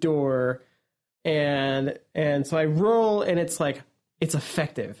into the door, and so I roll, and it's like it's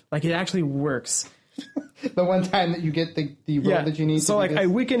effective. Like it actually works. The one time that you get the roll that you need. So like I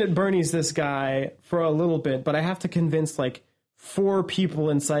Weekend at Bernie's this guy for a little bit, but I have to convince like 4 people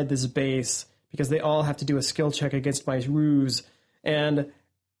inside this base because they all have to do a skill check against my ruse, and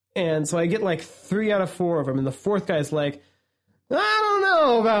so I get like 3 out of 4 of them, and the 4th guy's like, I don't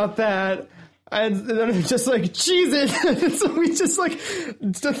know about that. And then I'm just like, cheese it. So we just like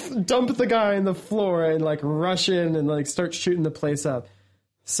dump the guy on the floor and like rush in and like start shooting the place up.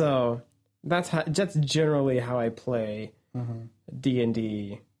 So that's generally how I play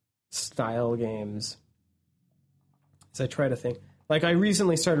D&D style games. So I try to think. Like I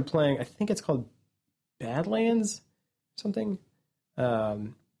recently started playing, I think it's called Badlands or something.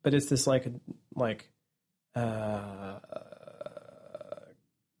 But it's this like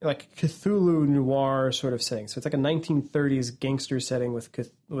Cthulhu noir sort of setting. So it's like a 1930s gangster setting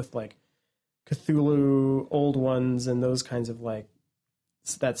with like Cthulhu old ones and those kinds of like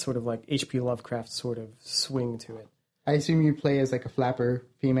that sort of like H.P. Lovecraft sort of swing to it. I assume you play as like a flapper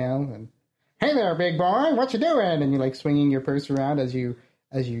female, and hey there, big boy, what you doing? And you're like swinging your purse around as you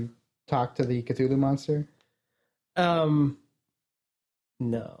talk to the Cthulhu monster. No,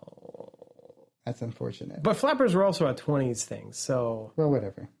 that's unfortunate. But flappers were also a 20s thing, so well,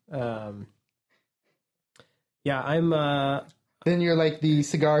 whatever. Yeah, I'm. Then you're like the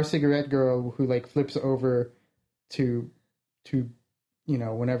cigarette girl who like flips over to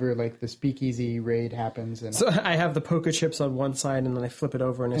whenever like the speakeasy raid happens, and so I have the poker chips on one side, and then I flip it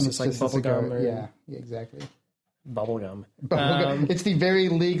over, and it's just like bubblegum. Yeah, exactly. Bubblegum. It's the very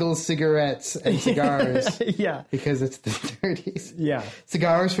legal cigarettes and cigars. Yeah, because it's the 30s. Yeah,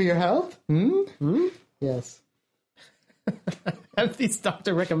 cigars for your health. Yes. Have these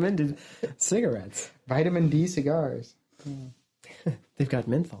doctor recommended cigarettes? Vitamin D cigars. They've got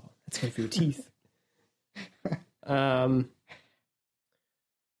menthol. That's good for your teeth.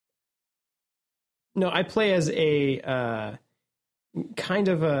 No, I play as a kind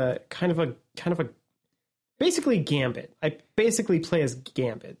of a basically Gambit. I basically play as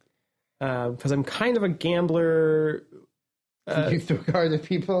Gambit because I'm kind of a gambler. You throw cards at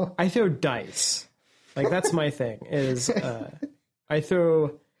people? I throw dice. Like that's my thing. Is I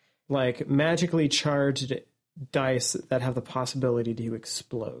throw like magically charged dice that have the possibility to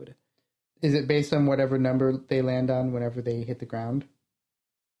explode. Is it based on whatever number they land on whenever they hit the ground?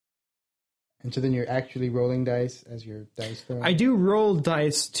 And so then you're actually rolling dice as your dice throw? I do roll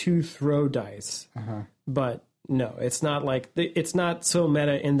dice to throw dice, but no, it's not like it's not so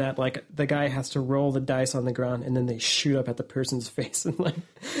meta in that like the guy has to roll the dice on the ground and then they shoot up at the person's face and like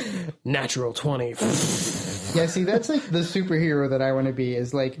natural 20. Yeah, see, that's like the superhero that I want to be,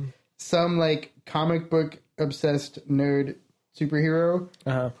 is like some like comic book obsessed nerd superhero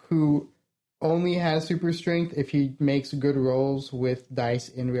who only has super strength if he makes good rolls with dice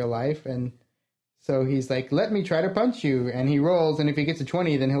in real life. And so he's like, let me try to punch you. And he rolls, and if he gets a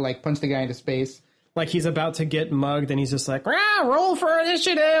 20, then he'll like punch the guy into space. Like he's about to get mugged, and he's just like, roll for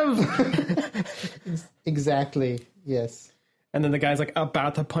initiative! Exactly, yes. And then the guy's like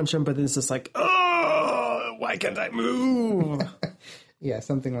about to punch him, but then it's just like, oh, why can't I move? Yeah,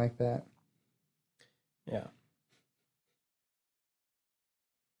 something like that. Yeah.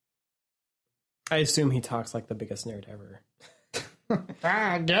 I assume he talks like the biggest nerd ever.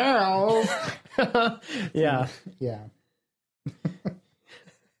 Girl. Yeah. Yeah.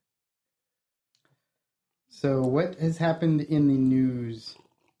 So what has happened in the news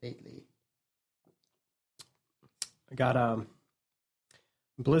lately? I got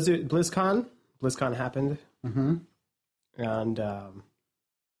BlizzCon. BlizzCon happened. Mm-hmm. And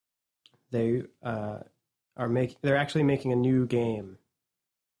they they're actually making a new game.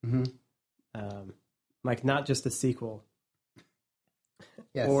 Mm-hmm. Like not just a sequel.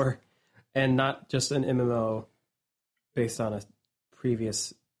 Yes. And not just an MMO based on a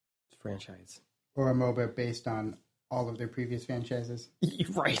previous franchise. Or a MOBA based on all of their previous franchises.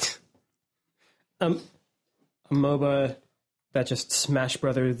 Right. A MOBA that just Smash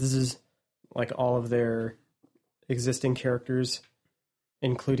Brothers. This is like all of their existing characters,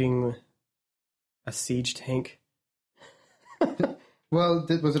 including a siege tank. Well,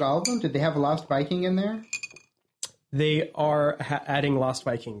 was it all of them? Did they have a Lost Viking in there? They are adding Lost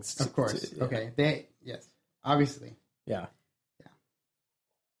Vikings. Of course. Okay. Yes. Obviously. Yeah.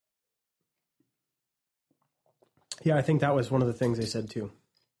 Yeah, I think that was one of the things they said too.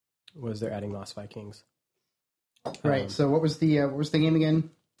 Was they're adding Lost Vikings. Right. So what was the game again?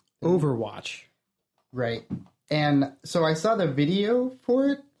 Overwatch. Right. And so I saw the video for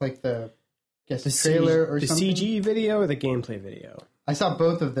it, like the trailer or something. The CG video or the gameplay video? I saw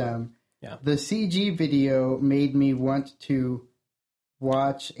both of them. Yeah. The CG video made me want to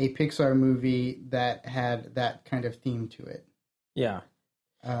watch a Pixar movie that had that kind of theme to it. Yeah.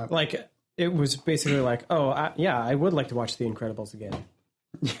 Like, it was basically like, I would like to watch The Incredibles again.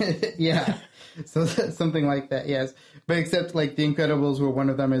 Yeah. So something like that, yes. But except, like, The Incredibles, where one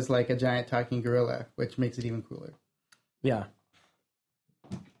of them is, like, a giant talking gorilla, which makes it even cooler. Yeah.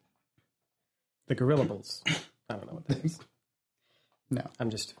 The Gorillables. I don't know what that is. No.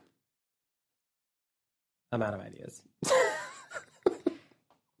 I'm out of ideas.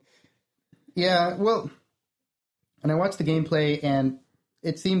 Yeah, well, and I watched the gameplay, and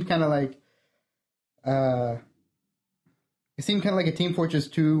it seemed kind of like a Team Fortress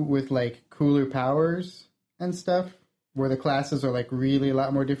 2 with like cooler powers and stuff, where the classes are like really a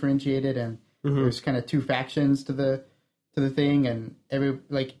lot more differentiated, and there's kind of two factions to the thing, and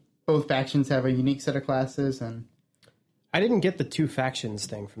both factions have a unique set of classes. And I didn't get the two factions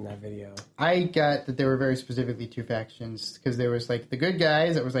thing from that video. I got that there were very specifically two factions because there was like the good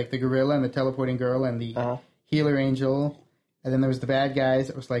guys. It was like the gorilla and the teleporting girl and the healer angel, and then there was the bad guys.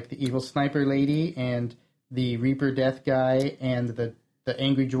 It was like the evil sniper lady and the Reaper Death guy and the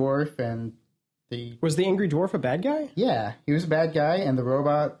angry dwarf and the... Was the angry dwarf a bad guy? Yeah, he was a bad guy, and the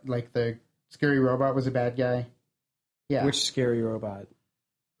robot, like the scary robot, was a bad guy. Yeah. Which scary robot?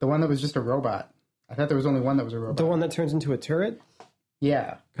 The one that was just a robot. I thought there was only one that was a robot. The one that turns into a turret?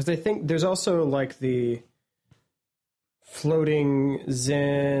 Yeah. Because I think there's also like the floating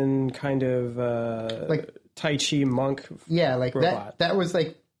Zen kind of like Tai Chi monk like robot. That was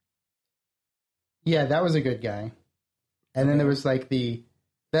like... Yeah, that was a good guy. And then there was like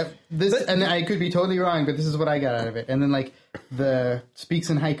and I could be totally wrong, but this is what I got out of it. And then like the speaks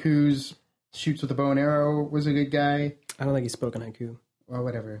in haikus, shoots with a bow and arrow was a good guy. I don't think he spoke in haiku. Or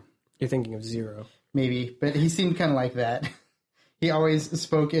whatever. You're thinking of Zero. Maybe, but he seemed kind of like that. He always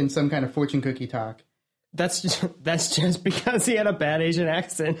spoke in some kind of fortune cookie talk. That's just because he had a bad Asian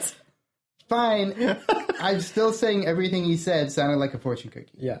accent. Fine. I'm still saying everything he said sounded like a fortune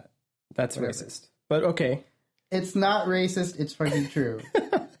cookie. Yeah, that's racist. But okay. It's not racist. It's fucking true.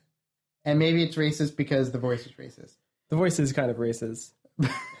 And maybe it's racist because the voice is racist. The voice is kind of racist.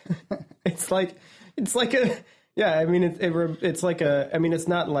 It's like a... Yeah, I mean, it's like a... I mean, it's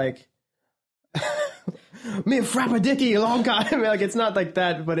not like... Me and Frappa Dicky a long time. I mean, like, it's not like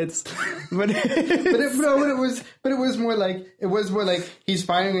that, but it's... But it was more like he's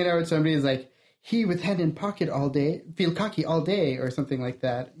firing it out at somebody who's like, he with hand in pocket all day, feel cocky all day, or something like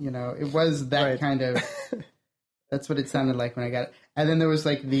that. You know, it was that kind of... That's what it sounded like when I got it. And then there was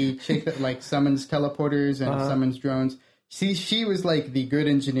like the chick that like summons teleporters and summons drones. She was like the good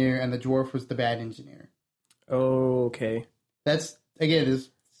engineer and the dwarf was the bad engineer. Oh, okay. That's, again, this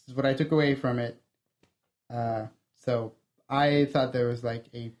is what I took away from it. So I thought there was like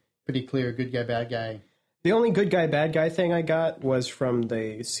a pretty clear good guy, bad guy. The only good guy, bad guy thing I got was from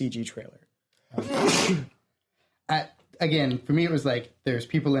the CG trailer. Again, for me, it was like there's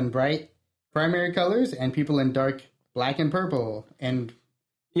people in bright primary colors and people in dark black and purple. And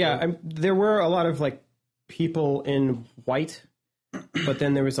yeah, there were a lot of like people in white, but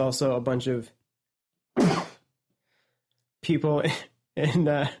then there was also a bunch of people in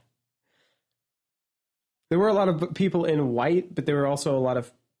there were a lot of people in white, but there were also a lot of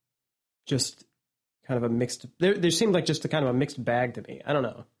just kind of a mixed... There seemed like just a kind of a mixed bag to me. I don't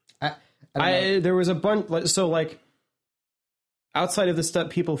know. I don't know. There was a bunch... So, like, outside of the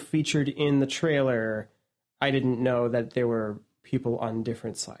stuff people featured in the trailer, I didn't know that there were people on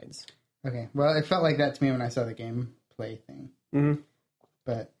different sides. Okay. Well, it felt like that to me when I saw the gameplay thing. Mm-hmm.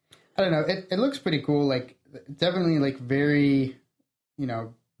 But, I don't know. It looks pretty cool. Like, definitely, like, very, you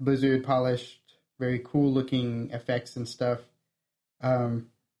know, Blizzard polished, very cool looking effects and stuff.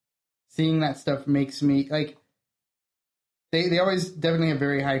 Seeing that stuff makes me like they always definitely have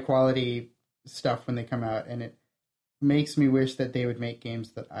very high quality stuff when they come out, and it makes me wish that they would make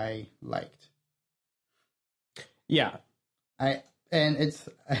games that I liked. Yeah. I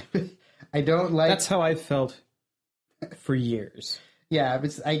don't like... That's how I felt for years. Yeah,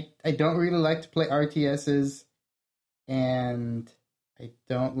 but I don't really like to play RTSs, and I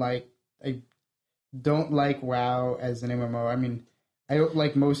don't like WoW as an MMO. I mean, I don't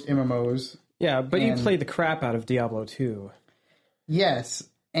like most MMOs. Yeah, but you played the crap out of Diablo 2. Yes,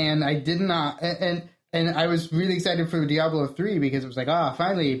 and I did not... And I was really excited for Diablo 3 because it was like,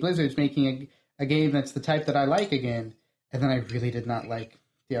 finally, Blizzard's making a game that's the type that I like again. And then I really did not like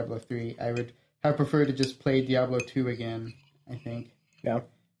Diablo 3. I would have preferred to just play Diablo 2 again, I think. Yeah.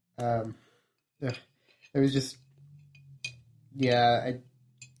 It was just... Yeah, I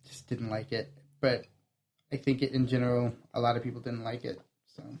just didn't like it. But I think in general, a lot of people didn't like it.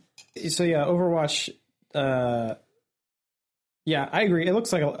 So yeah, Overwatch. Yeah, I agree. It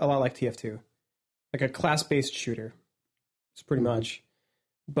looks like a lot like TF2, like a class-based shooter. It's pretty much,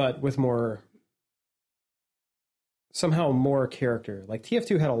 but with somehow more character. Like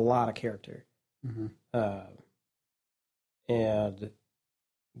TF2 had a lot of character,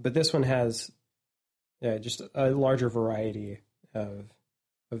 but this one has just a larger variety of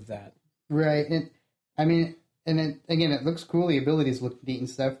that. Right, and I mean, it looks cool. The abilities look neat and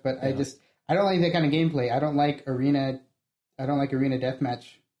stuff, but yeah. I don't like that kind of gameplay. I don't like arena deathmatch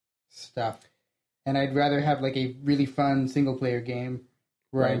stuff, and I'd rather have like a really fun single player game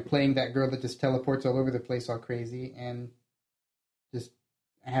where I'm playing that girl that just teleports all over the place, all crazy, and just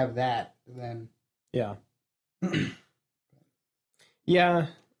have that. Then yeah, yeah,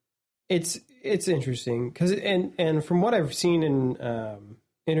 it's interesting because and from what I've seen in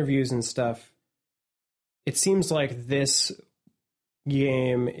interviews and stuff, it seems like this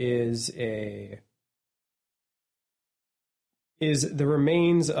game is the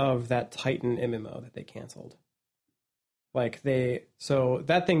remains of that Titan MMO that they canceled. Like so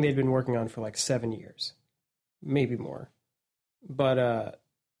that thing they'd been working on for like 7 years, maybe more. But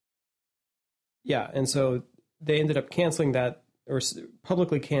yeah, and so they ended up canceling that, or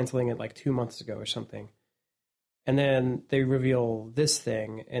publicly canceling it like 2 months ago or something. And then they reveal this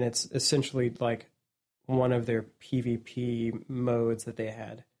thing, and it's essentially like one of their PvP modes that they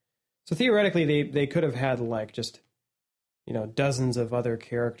had. So theoretically, they could have had like just, dozens of other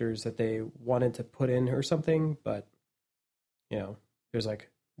characters that they wanted to put in or something, but there's like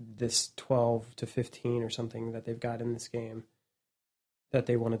this 12 to 15 or something that they've got in this game that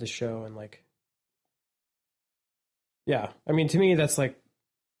they wanted to show, and like, yeah, I mean, to me, that's like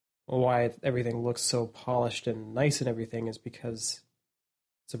why everything looks so polished and nice and everything, is because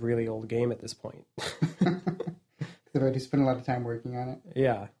it's a really old game at this point. They've already spent a lot of time working on it.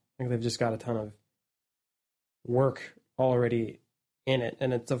 Yeah, I think they've just got a ton of work already in it,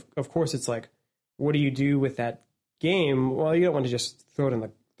 and it's of course it's like, what do you do with that game? Well, you don't want to just throw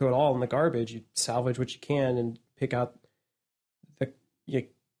it all in the garbage. You salvage what you can and pick out you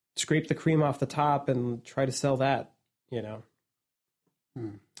scrape the cream off the top and try to sell that.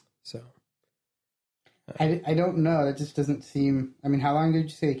 So I don't know. That just doesn't seem. I mean, how long did you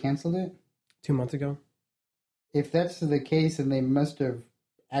say they canceled it? 2 months ago. If that's the case, then they must have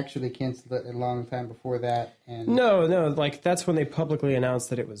actually canceled it a long time before that. And no, like that's when they publicly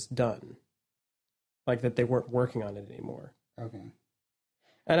announced that it was done, like that they weren't working on it anymore. Okay,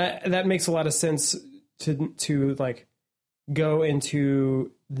 and that makes a lot of sense to like go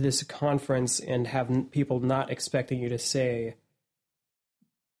into this conference and have people not expecting you to say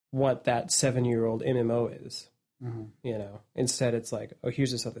what that 7-year-old MMO is. Mm-hmm. Instead it's like, oh,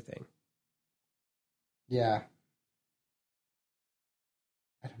 here's this other thing. Yeah.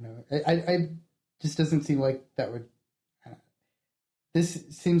 I don't know. I just doesn't seem like that would. This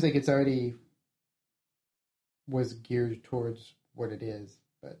seems like it's already was geared towards what it is,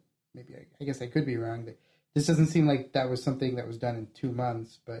 but maybe I guess I could be wrong. But this doesn't seem like that was something that was done in 2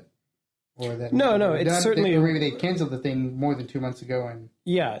 months, or that no, it's certainly, or maybe they canceled the thing more than 2 months ago. And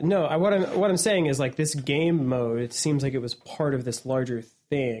yeah, no, what I'm saying is like this game mode. It seems like it was part of this larger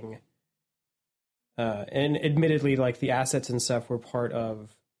thing. And admittedly, like the assets and stuff were part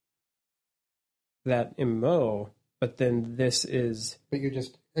of that MMO, but then this is. But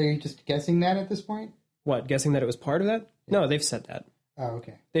are you just guessing that at this point? What, guessing that it was part of that? Yeah. No, they've said that. Oh,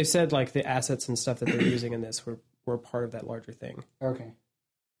 okay. They've said like the assets and stuff that they're using in this were part of that larger thing. Okay.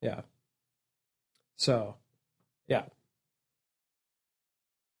 Yeah. So, yeah.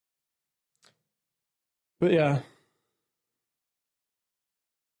 But yeah.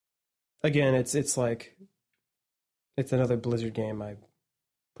 Again, it's like it's another Blizzard game I'm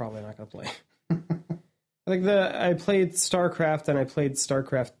probably not gonna play. I played StarCraft and I played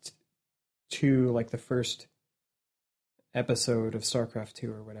StarCraft 2, like the first episode of StarCraft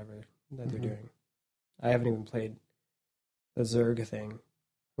 2 or whatever that they're doing. I haven't even played the Zerg thing.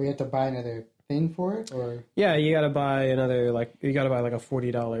 We have to buy another thing for it, or yeah, you gotta buy like a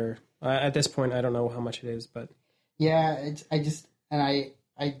 $40. At this point, I don't know how much it is, but yeah,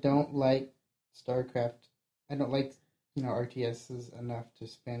 I don't like StarCraft. I don't like RTSs enough to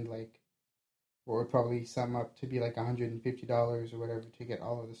spend like what would probably sum up to be like $150 or whatever to get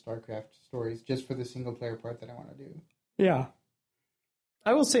all of the StarCraft stories just for the single player part that I want to do. Yeah.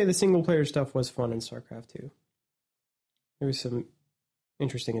 I will say the single player stuff was fun in StarCraft 2. There was some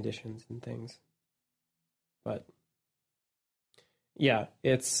interesting additions and things. But yeah,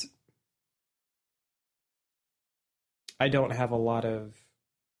 I don't have a lot of,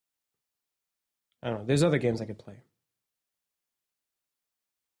 I don't know, there's other games I could play.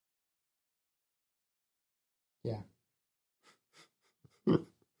 Yeah.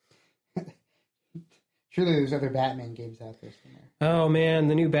 Surely there's other Batman games out there somewhere. Oh man,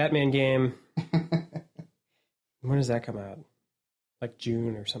 the new Batman game. When does that come out? Like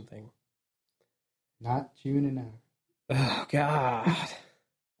June or something. Not June enough. Oh God.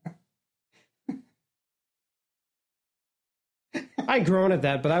 I groan at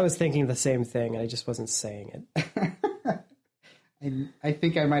that, but I was thinking the same thing and I just wasn't saying it. I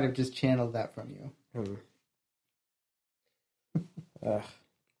think I might have just channeled that from you.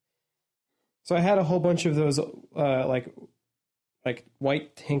 So I had a whole bunch of those like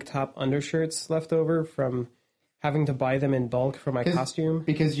white tank top undershirts left over from having to buy them in bulk for my costume.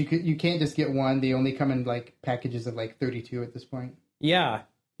 Because you can't just get one. They only come in like packages of like 32 at this point. Yeah.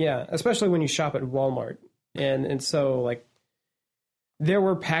 Especially when you shop at Walmart. And so like there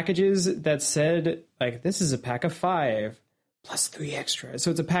were packages that said like, this is a pack of 5 plus 3 extra.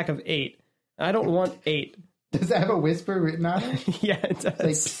 So it's a pack of 8. I don't want 8. Does it have a whisper written on it? Yeah, it does. Like,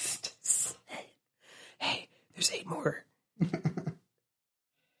 psst. Hey, there's 8 more. There's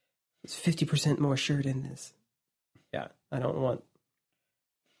 50% more shirt in this. Yeah, I don't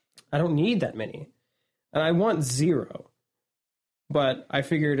need that many. And I want 0. But I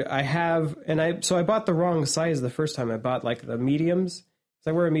figured so I bought the wrong size the first time. I bought like the mediums.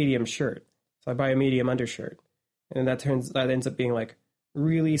 So I wear a medium shirt. So I buy a medium undershirt. And that ends up being like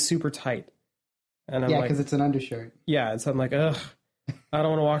really super tight. And I'm yeah, like, because it's an undershirt. yeah, and so I'm like, ugh, I don't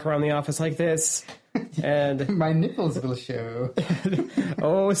want to walk around the office like this. And my nipples will show.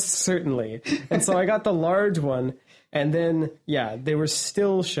 oh, certainly. And so I got the large one, and then yeah, they were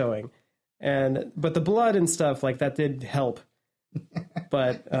still showing. But the blood and stuff like that did help.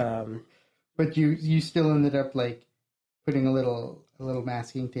 But you still ended up like putting a little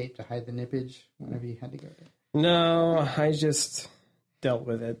masking tape to hide the nippage whenever you had to go there. No, I just dealt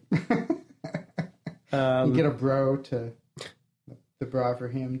with it. You get a bro to the bra for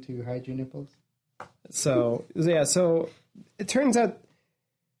him to hide your nipples. So yeah, so it turns out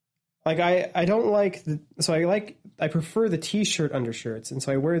like I don't like I prefer the t-shirt undershirts, and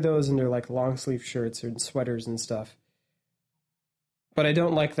so I wear those under like long sleeve shirts or sweaters and stuff. But I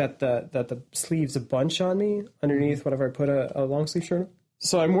don't like that the sleeves a bunch on me underneath whenever I put a long sleeve shirt.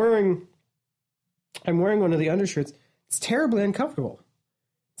 So I'm wearing one of the undershirts. It's terribly uncomfortable.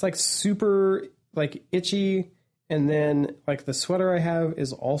 It's like super like itchy, and then like the sweater I have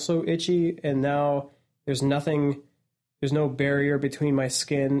is also itchy, and now there's no barrier between my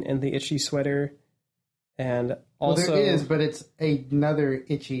skin and the itchy sweater. And also well, there is, but it's another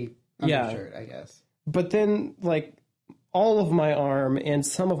itchy undershirt, I guess. But then like all of my arm and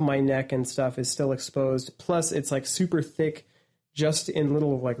some of my neck and stuff is still exposed. Plus it's like super thick just in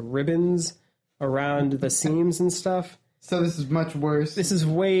little like ribbons around the seams and stuff. So this is much worse. This is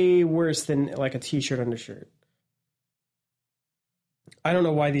way worse than like a t-shirt undershirt. I don't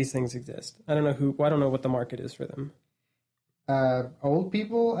know why these things exist. I don't know what the market is for them. Old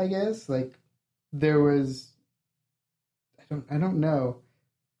people, I guess. Like there was, I don't know.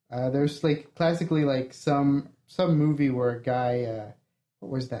 There's like classically like some movie where a guy,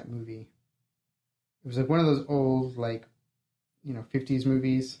 what was that movie? It was like one of those old like, 50s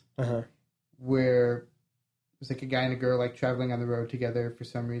movies where it was like a guy and a girl like traveling on the road together for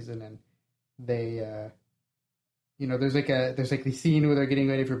some reason, and they, there's like the scene where they're getting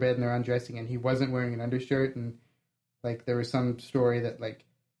ready for bed and they're undressing, and he wasn't wearing an undershirt, and like there was some story that like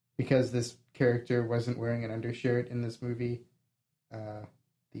because this character wasn't wearing an undershirt in this movie,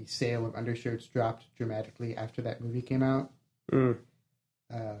 the sale of undershirts dropped dramatically after that movie came out.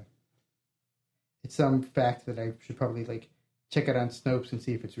 It's some fact that I should probably like check it on Snopes and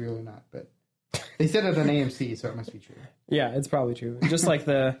see if it's real or not, but they said it on AMC, so it must be true. Yeah, it's probably true. Just like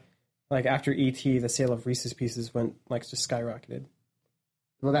after E.T., the sale of Reese's Pieces went like just skyrocketed.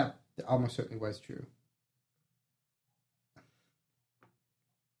 Well, that almost certainly was true.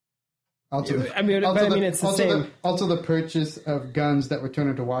 Also, it's the same. Also, the purchase of guns that were turned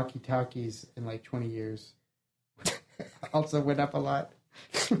into walkie-talkies in like 20 years also went up a lot.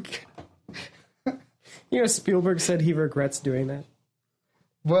 Spielberg said he regrets doing that.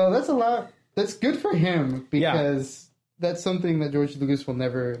 Well, that's a lot. That's good for him because that's something that George Lucas will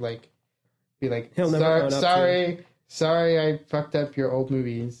never like be like. He'll never sorry, I fucked up your old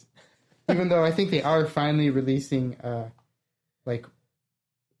movies. Even though I think they are finally releasing like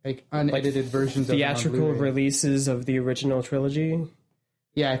unedited versions of theatrical releases of the original trilogy.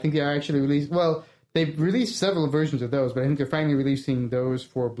 Yeah, I think they are actually released. Well, they've released several versions of those, but I think they're finally releasing those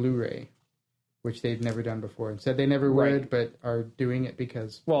for Blu-ray, which they've never done before. And said they never would, but are doing it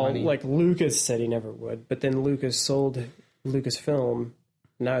because money. Like Lucas said he never would, but then Lucas sold Lucasfilm.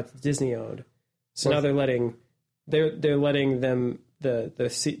 Now it's Disney owned, so now they're letting them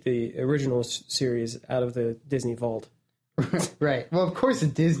the original series out of the Disney vault. Right. Well, of course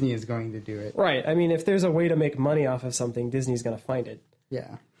Disney is going to do it. Right. I mean, if there's a way to make money off of something, Disney's going to find it.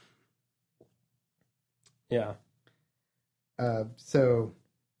 Yeah. Yeah. So,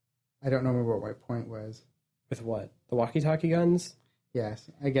 I don't remember what my point was. With what? The walkie-talkie guns? Yes,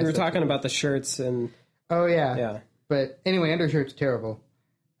 I guess. We were talking about the shirts and... Oh, yeah. Yeah. But anyway, undershirt's terrible.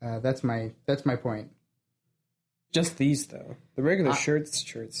 That's my point. Just these, though. The regular shirts.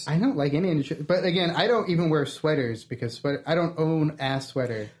 I don't like any undershirt. But again, I don't even wear sweaters because I don't own a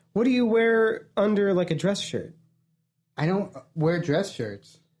sweater. What do you wear under, like, a dress shirt? I don't wear dress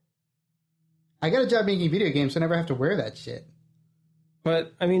shirts. I got a job making video games, so I never have to wear that shit.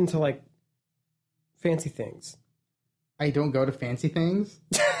 But, I mean, to, like, fancy things. I don't go to fancy things?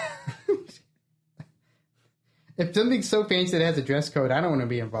 If something's so fancy that it has a dress code, I don't want to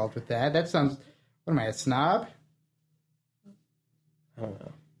be involved with that. That sounds... What am I, a snob? I don't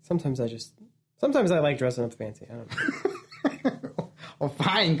know. Sometimes I like dressing up fancy. I don't know. Well,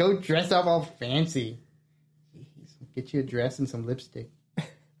 fine. Go dress up all fancy. Jeez, get you a dress and some lipstick.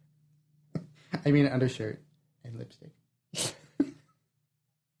 I mean, an undershirt and lipstick.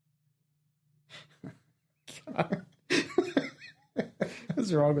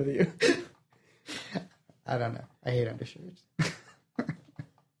 What's wrong with you? I don't know. I hate undershirts.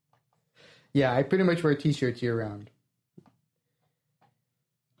 Yeah, I pretty much wear t-shirts year round.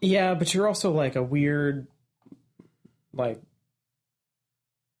 Yeah, but you're also like a weird, like,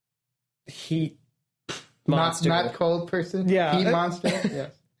 heat monster. Not cold person? Yeah. Heat monster?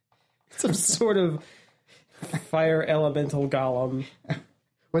 Yes. Some sort of fire elemental golem.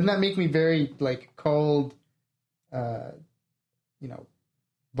 Wouldn't that make me very, like, cold,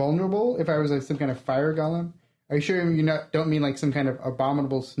 vulnerable if I was like some kind of fire golem? Are you sure you don't mean like some kind of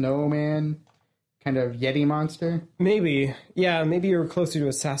abominable snowman kind of Yeti monster? Maybe. Yeah, maybe you're closer to a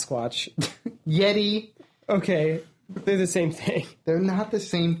Sasquatch. Yeti? Okay, they're the same thing. They're not the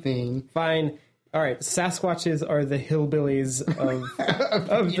same thing. Fine. All right, Sasquatches are the hillbillies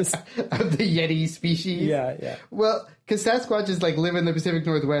of the Yeti species. Yeah. Well, because Sasquatches like live in the Pacific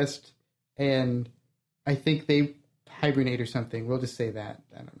Northwest, and I think they hibernate or something. We'll just say that.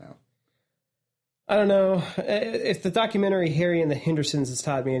 I don't know. If the documentary Harry and the Hendersons has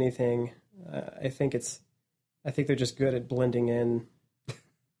taught me anything, I think they're just good at blending in.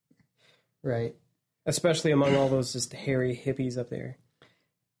 Right. Especially among all those just hairy hippies up there.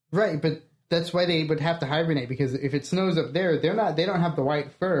 Right, but that's why they would have to hibernate, because if it snows up there, they don't have the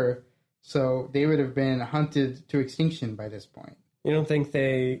white fur, so they would have been hunted to extinction by this point. You don't think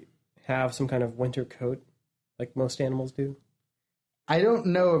they have some kind of winter coat like most animals do? I don't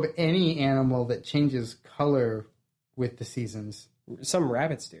know of any animal that changes color with the seasons. Some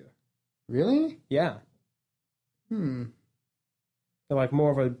rabbits do. Really? Yeah. They're like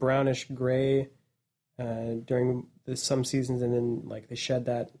more of a brownish gray during some seasons, and then like they shed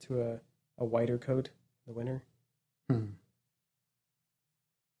that to a whiter coat in the winter.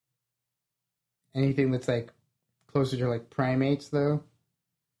 Anything that's like closer to like primates, though,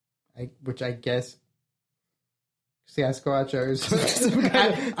 which I guess Sasquatch are.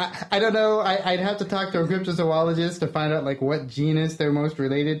 I don't know. I'd have to talk to a cryptozoologist to find out like what genus they're most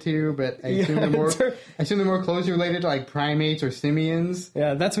related to, but I assume they're more closely related to like primates or simians.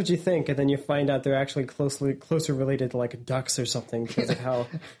 Yeah, that's what you think, and then you find out they're actually closer related to like ducks or something because of how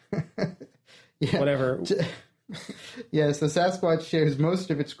whatever. Yes, the Sasquatch shares most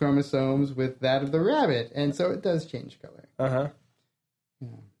of its chromosomes with that of the rabbit, and so it does change color.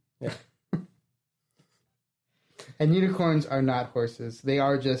 Yeah. And unicorns are not horses. They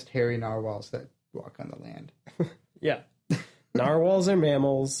are just hairy narwhals that walk on the land. Yeah. Narwhals are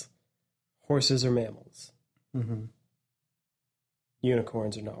mammals. Horses are mammals. Mm-hmm.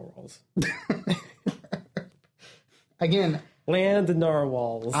 Unicorns are narwhals. Again, land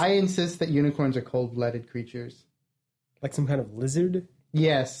narwhals. I insist that unicorns are cold-blooded creatures. Like some kind of lizard?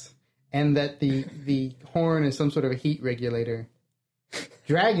 Yes. And that the horn is some sort of a heat regulator.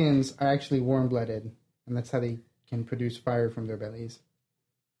 Dragons are actually warm-blooded, and that's how they can produce fire from their bellies.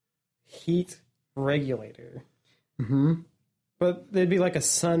 Heat regulator. Mm-hmm. But they'd be like a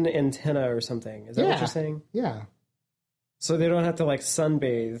sun antenna or something. Is that what you're saying? Yeah. So they don't have to like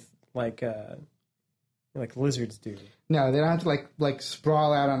sunbathe like lizards do. No, they don't have to like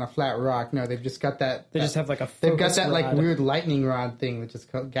sprawl out on a flat rock. No, they've just got that. They just have like a. They've got that rod. like weird lightning rod thing that just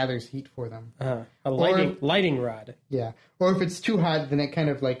gathers heat for them. A lighting rod. Yeah, or if it's too hot, then it kind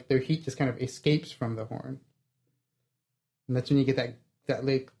of like their heat just kind of escapes from the horn, and that's when you get that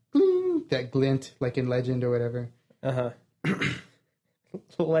like gling, that glint, like in Legend or whatever.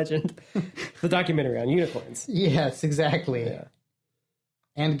 Legend, the documentary on unicorns. Yes, exactly. Yeah,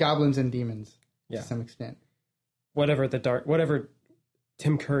 and goblins and demons. Yeah, to some extent. Whatever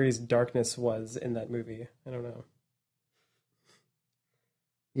Tim Curry's darkness was in that movie, I don't know.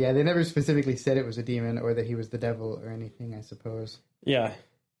 Yeah, they never specifically said it was a demon or that he was the devil or anything, I suppose. Yeah,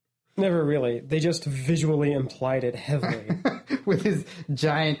 never really. They just visually implied it heavily. With his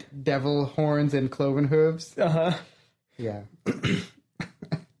giant devil horns and cloven hooves. Yeah.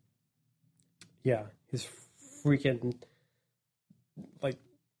 Yeah, his freaking like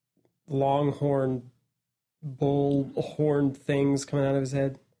longhorn bull horn things coming out of his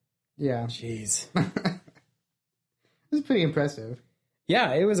head. Yeah. Jeez. It was pretty impressive.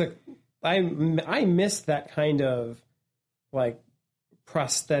 Yeah, it was I missed that kind of like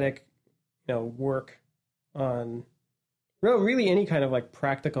prosthetic, work on really any kind of like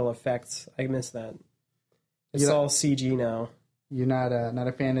practical effects. I miss that. It's all CG now. You're not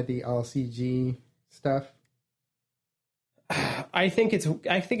a fan of the all CG stuff? I think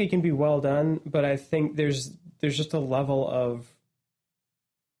it can be well done, but I think there's just a level of,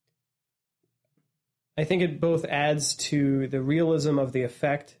 I think it both adds to the realism of the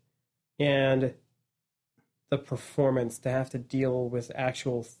effect and the performance to have to deal with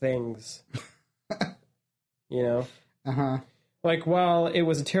actual things. You know? Uh-huh. Like, while it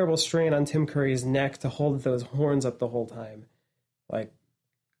was a terrible strain on Tim Curry's neck to hold those horns up the whole time, like,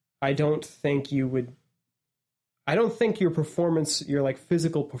 I don't think your performance, your like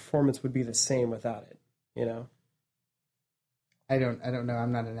physical performance would be the same without it, you know? I don't know.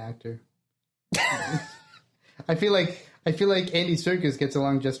 I'm not an actor. I feel like Andy Serkis gets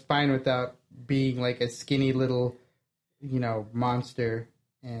along just fine without being like a skinny little, monster.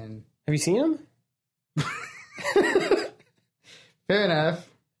 And Have you seen him? fair enough,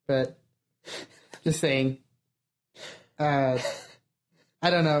 but just saying. I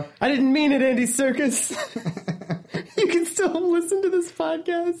don't know. I didn't mean it, Andy Serkis. You can still listen to this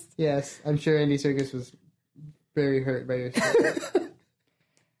podcast. Yes, I'm sure Andy Serkis was very hurt by your story.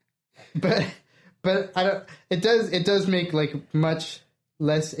 But I don't. It does make like much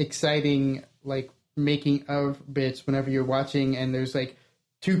less exciting like making of bits whenever you're watching and there's like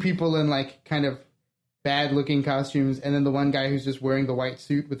two people in like kind of bad looking costumes and then the one guy who's just wearing the white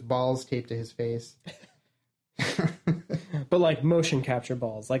suit with balls taped to his face. But like motion capture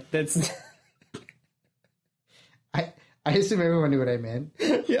balls, like that's. I assume everyone knew what I meant.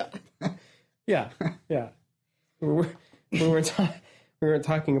 Yeah. We weren't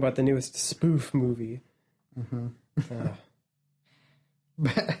talking about the newest spoof movie. Mm-hmm.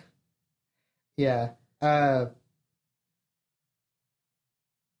 But yeah, I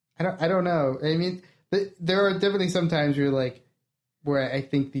don't know. I mean, there are definitely some times where I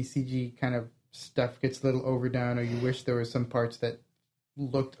think the CG kind of stuff gets a little overdone, or you wish there were some parts that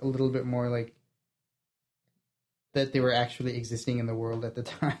looked a little bit more like that they were actually existing in the world at the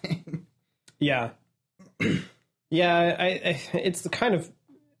time. Yeah. Yeah, it's kind of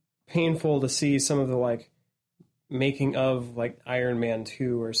painful to see some of the like making of like Iron Man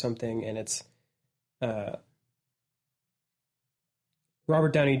 2 or something, and it's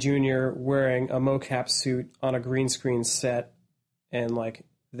Robert Downey Jr. wearing a mocap suit on a green screen set, and like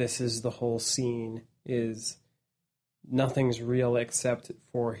this is the whole scene, is nothing's real except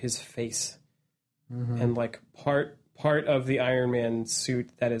for his face. Mm-hmm. And like part of the Iron Man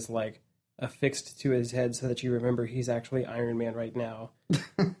suit that is like affixed to his head so that you remember he's actually Iron Man right now.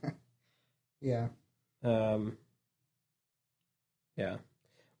 Yeah. Yeah.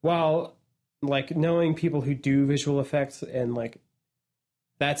 While like knowing people who do visual effects and like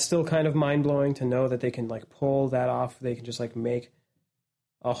that's still kind of mind-blowing to know that they can like pull that off. They can just like make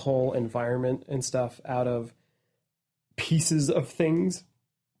a whole environment and stuff out of pieces of things.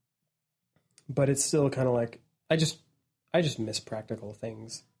 But it's still kind of like I just miss practical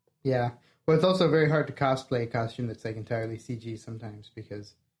things. Yeah. Well, it's also very hard to cosplay a costume that's like entirely CG sometimes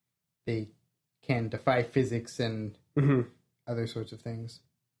because they can defy physics and other sorts of things.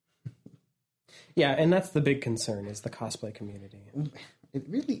 Yeah, and that's the big concern is the cosplay community. It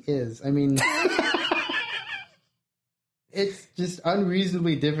really is. I mean, it's just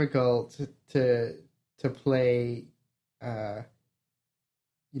unreasonably difficult to play.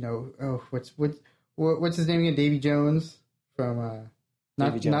 What's his name again? Davy Jones from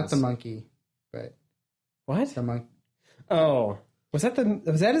not the monkey, but what? The monkey. Oh, was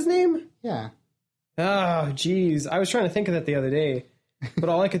that his name? Yeah. Oh, geez, I was trying to think of that the other day, but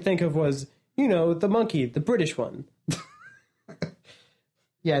all I could think of was the monkey, the British one.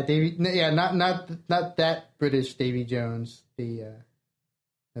 Yeah, Davy. Yeah, not that British Davy Jones. The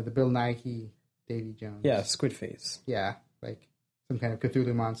Bill Nighy Davy Jones. Yeah, Squid Face. Yeah, like some kind of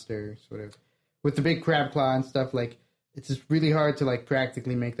Cthulhu monster, sort of, with the big crab claw and stuff. Like, it's just really hard to like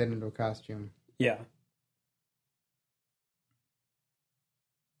practically make that into a costume. Yeah.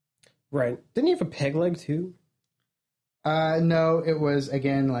 Right. Didn't he have a peg leg too? No, it was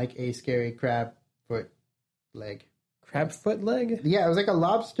again like a scary crab foot leg. Crab foot leg? Yeah, it was like a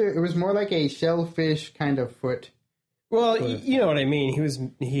lobster. It was more like a shellfish kind of foot. Well, you know what I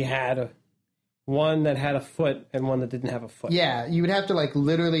mean. He had one that had a foot and one that didn't have a foot. Yeah, you would have to like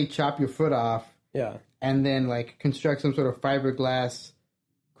literally chop your foot off. Yeah. And then like construct some sort of fiberglass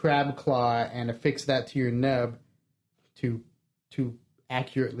crab claw and affix that to your nub to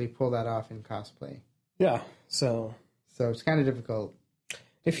accurately pull that off in cosplay. Yeah. So it's kind of difficult.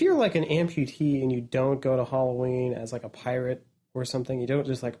 If you're like an amputee and you don't go to Halloween as like a pirate or something, you don't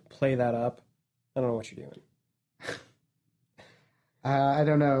just like play that up, I don't know what you're doing. I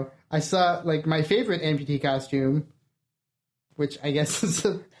don't know. I saw like my favorite amputee costume, which I guess is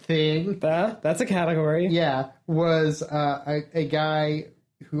a thing. That's a category. Yeah, was a guy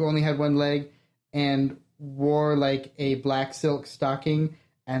who only had one leg and wore like a black silk stocking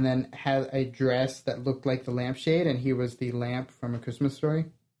and then had a dress that looked like the lampshade, and he was the lamp from A Christmas Story.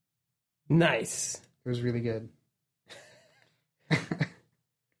 Nice. It was really good.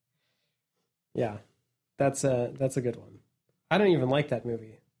 Yeah, that's a good one. I don't even like that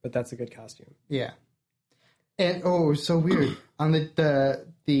movie, but that's a good costume. Yeah. And oh, it was so weird. On the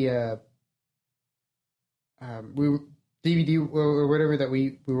DVD or whatever that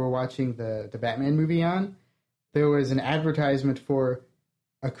we were watching the Batman movie on, there was an advertisement for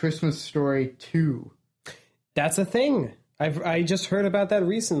A Christmas Story 2. That's a thing. I just heard about that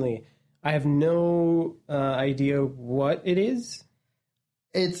recently. I have no idea what it is.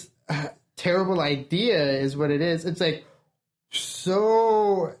 It's a terrible idea is what it is. It's like,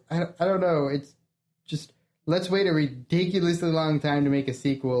 so, I don't know. It's just, let's wait a ridiculously long time to make a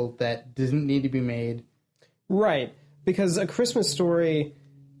sequel that doesn't need to be made. Right. Because A Christmas Story,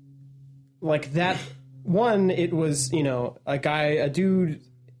 like that one, it was, a dude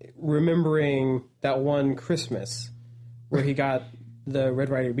remembering that one Christmas where he got the Red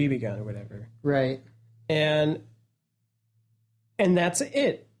Ryder BB gun or whatever. Right. And that's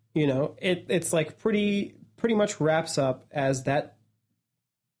it. It's like pretty much wraps up as that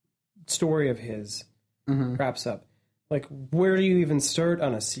story of his wraps up. Like, where do you even start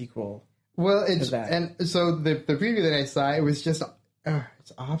on a sequel? Well, and so the preview that I saw, it was just,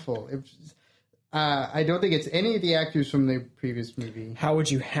 it's awful. It was, I don't think it's any of the actors from the previous movie. How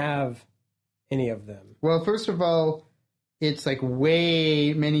would you have any of them? Well, first of all, it's like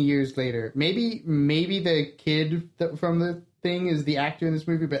way many years later. Maybe the kid from the thing is the actor in this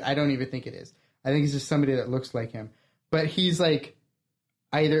movie, but I don't even think it is. I think it's just somebody that looks like him. But he's like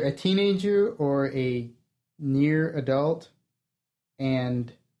either a teenager or a near adult,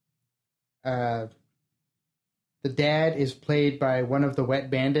 and the dad is played by one of the Wet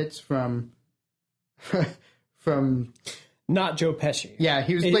Bandits from not Joe Pesci. Yeah,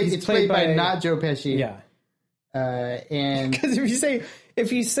 it's played by not Joe Pesci. Yeah. And because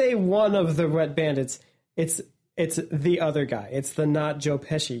if you say one of the Wet Bandits, it's the other guy. It's the not Joe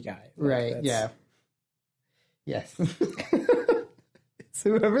Pesci guy. Right. Yeah. Yes. It's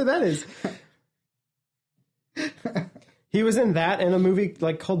whoever that is. He was in that and a movie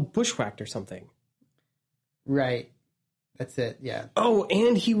like called Bushwhacked or something. Right. That's it. Yeah. Oh,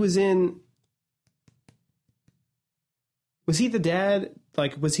 and he was in. Was he the dad?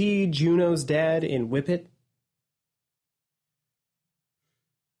 Like, was he Juno's dad in Whip It?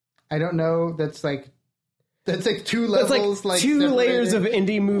 I don't know. That's like two levels. Like two separated layers of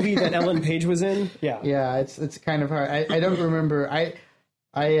indie movie that Ellen Page was in. Yeah. Yeah. It's kind of hard. I don't remember.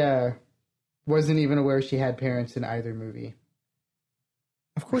 I wasn't even aware she had parents in either movie.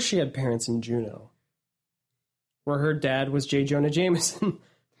 Of course, she had parents in Juno, where her dad was J. Jonah Jameson.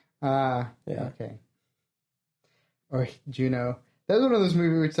 Yeah. Okay. Or Juno. That was one of those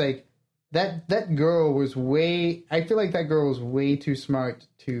movies where it's like that girl was way. I feel like that girl was way too smart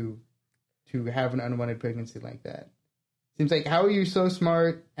to have an unwanted pregnancy like that. Seems like, how are you so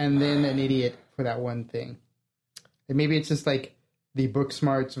smart and then an idiot for that one thing? And maybe it's just like the book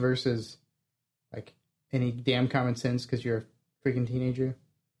smarts versus like any damn common sense because you're a freaking teenager.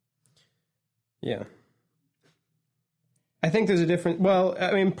 Yeah. I think there's a different. Well,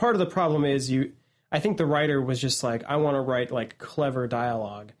 I mean, part of the problem is I think the writer was just like, I want to write like clever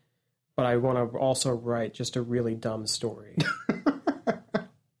dialogue, but I want to also write just a really dumb story.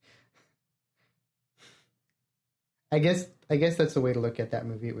 I guess that's the way to look at that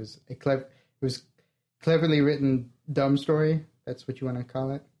movie. It was cleverly written dumb story. That's what you want to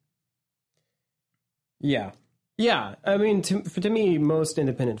call it. Yeah. Yeah. I mean, to me, most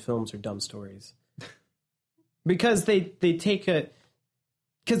independent films are dumb stories. Because they take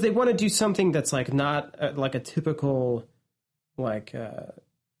because they want to do something that's like not like a typical like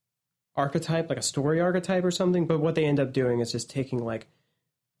archetype, like a story archetype or something. But what they end up doing is just taking like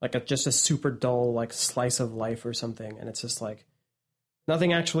just a super dull like slice of life or something, and it's just like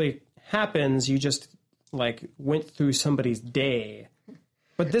nothing actually happens. You just like went through somebody's day.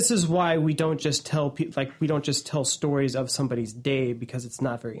 But this is why we don't just tell we don't just tell stories of somebody's day, because it's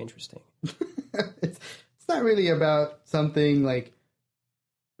not very interesting. It's not really about something like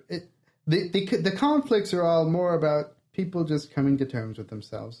it. The conflicts are all more about people just coming to terms with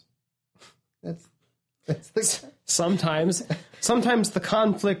themselves. That's the sometimes the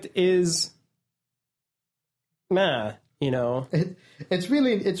conflict is it's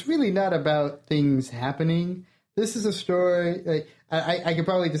really not about things happening. This is a story. Like, I could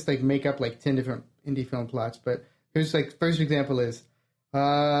probably just like make up like 10 different indie film plots, but here's like first example is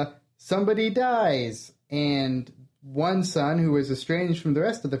somebody dies and one son who is estranged from the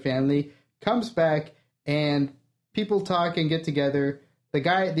rest of the family comes back and people talk and get together.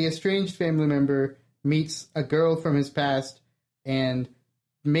 The estranged family member meets a girl from his past and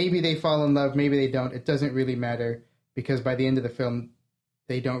maybe they fall in love, maybe they don't. It doesn't really matter because by the end of the film,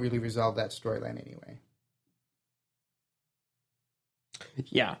 they don't really resolve that storyline anyway.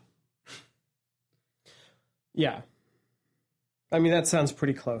 Yeah. Yeah. I mean, that sounds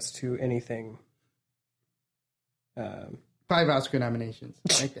pretty close to anything. 5 Oscar nominations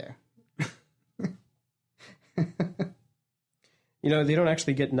right there. You know, they don't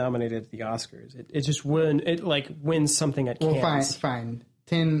actually get nominated at the Oscars. It just wins something at Cannes. Well, fine.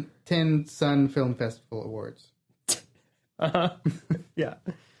 10 Sun Film Festival awards. Uh-huh. Yeah.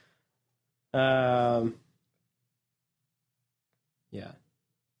 Yeah.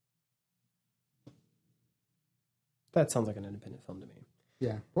 That sounds like an independent film to me.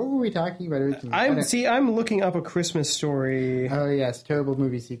 Yeah. What were we talking about originally? I'm looking up A Christmas Story. Oh, yes. Terrible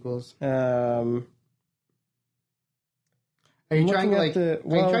movie sequels. Are you trying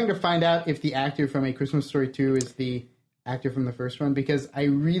to find out if the actor from A Christmas Story 2 is the actor from the first one? Because I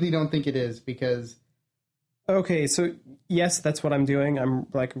really don't think it is, because... Okay, so yes, that's what I'm doing. I'm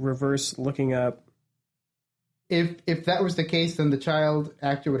like reverse looking up. If that was the case, then the child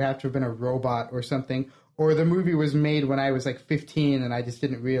actor would have to have been a robot or something. Or the movie was made when I was like 15 and I just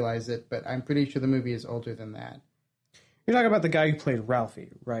didn't realize it. But I'm pretty sure the movie is older than that. You're talking about the guy who played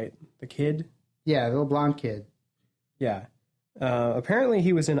Ralphie, right? The kid? Yeah, the little blonde kid. Yeah. Apparently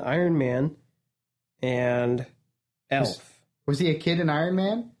he was in Iron Man and Elf. Was he a kid in Iron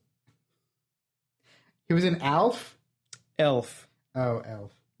Man? He was in Alf? Elf. Oh,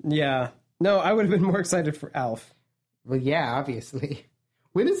 Elf. Yeah. No, I would have been more excited for Alf. Well, yeah, obviously.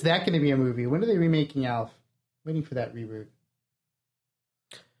 When is that going to be a movie? When are they remaking Alf? Waiting for that reboot.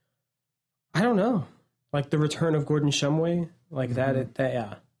 I don't know. Like the return of Gordon Shumway? Like that,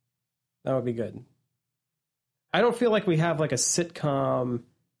 yeah. That would be good. I don't feel like we have like a sitcom.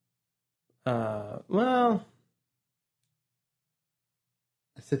 Well.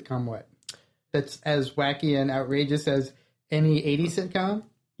 A sitcom what? That's as wacky and outrageous as any 80s sitcom?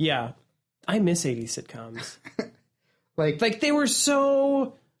 Yeah. I miss 80s sitcoms. like they were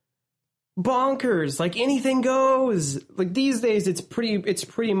so bonkers. Like anything goes. Like these days it's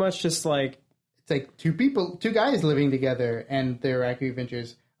pretty much just like it's like two guys living together and their wacky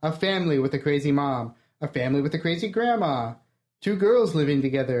adventures. A family with a crazy mom, a family with a crazy grandma, 2 girls living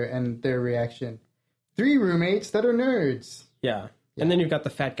together and their reaction. 3 roommates that are nerds. Yeah. And then you've got the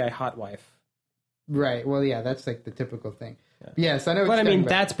fat guy hot wife. Right. Well, yeah, that's like the typical thing. Yeah. Yes, I know. But I mean,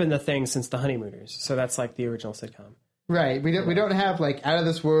 that's been the thing since The Honeymooners. So that's like the original sitcom. Right. We don't have like Out of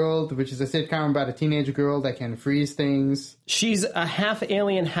This World, which is a sitcom about a teenage girl that can freeze things. She's a half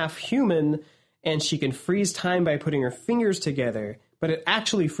alien, half human, and she can freeze time by putting her fingers together, but it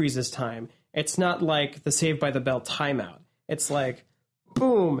actually freezes time. It's not like the Saved by the Bell timeout. It's like,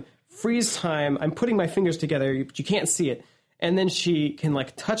 boom, freeze time. I'm putting my fingers together, but you can't see it. And then she can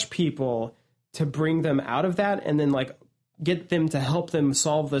like touch people to bring them out of that and then like get them to help them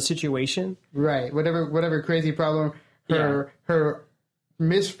solve the situation. Right. Whatever crazy problem her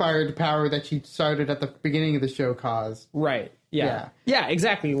misfired power that she started at the beginning of the show caused. Right. Yeah. Yeah,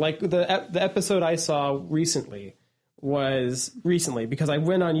 exactly. Like the episode I saw recently because I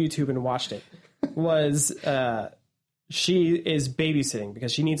went on YouTube and watched it was she is babysitting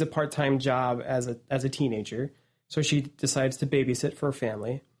because she needs a part-time job as a teenager. So she decides to babysit for her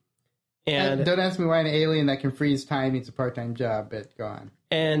family. And don't ask me why an alien that can freeze time needs a part-time job, but go on.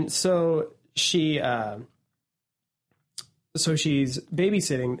 And so she's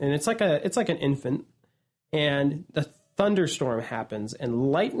babysitting, and it's like an infant, and the thunderstorm happens,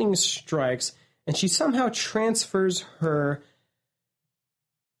 and lightning strikes, and she somehow transfers her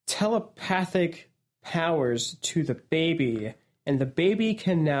telepathic powers to the baby, and the baby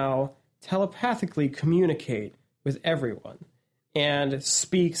can now telepathically communicate with everyone, and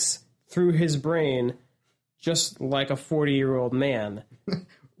speaks through his brain just like a 40-year-old man.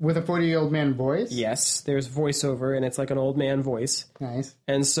 With a 40-year-old man voice? Yes, there's voiceover, and it's like an old man voice. Nice.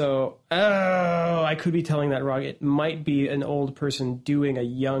 And so, I could be telling that wrong. It might be an old person doing a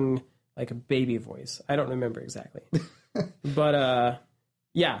young, like a baby voice. I don't remember exactly. But,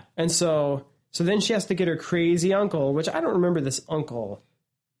 yeah. And so then she has to get her crazy uncle, which I don't remember this uncle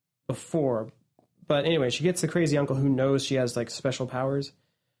before. But anyway, she gets the crazy uncle who knows she has, like, special powers.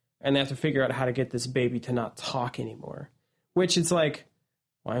 And they have to figure out how to get this baby to not talk anymore. Which it's like,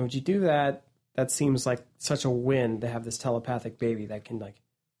 why would you do that? that seems like such a win to have this telepathic baby that can like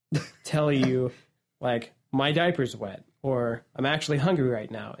tell you like my diaper's wet or I'm actually hungry right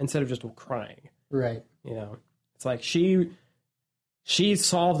now instead of just crying. Right. You know, it's like she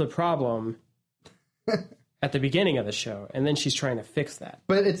solved the problem at the beginning of the show, and then she's trying to fix that.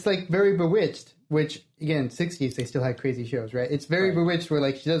 But it's like very Bewitched, which again, 60s they still had crazy shows, right? It's very Bewitched where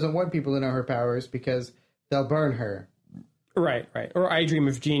like she doesn't want people to know her powers because they'll burn her. Right. Or I Dream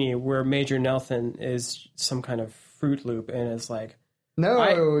of Jeannie, where Major Nelson is some kind of Fruit Loop and is like,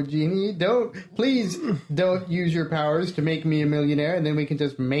 no, Jeannie, please don't use your powers to make me a millionaire and then we can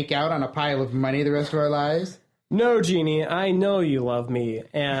just make out on a pile of money the rest of our lives. No, Jeannie, I know you love me,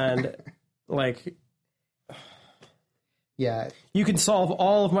 and like, yeah, you can solve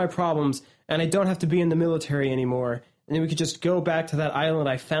all of my problems, and I don't have to be in the military anymore, and then we could just go back to that island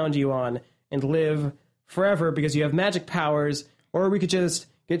I found you on and live forever because you have magic powers, or we could just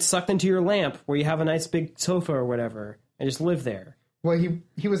get sucked into your lamp where you have a nice big sofa or whatever and just live there. Well,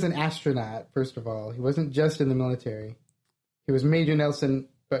 he was an astronaut, first of all. He wasn't just in the military. He was Major Nelson,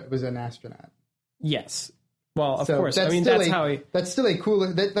 but was an astronaut. Yes. Well, of course. I mean, that's how he... That's still a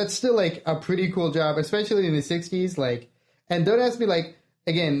cool... That's still, like, a pretty cool job, especially in the 60s. Like, and don't ask me, like,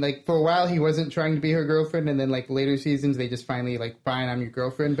 again, like, for a while he wasn't trying to be her girlfriend, and then, like, later seasons they just finally, like, fine, I'm your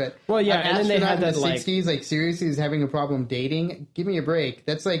girlfriend. But well, yeah, and then they had that, in the 60s, like, seriously is having a problem dating? Give me a break.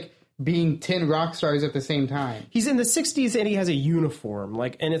 That's, like... being 10 rock stars at the same time. He's in the 60s and he has a uniform.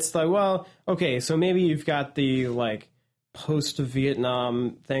 Like, and it's like, well, okay, so maybe you've got the, like,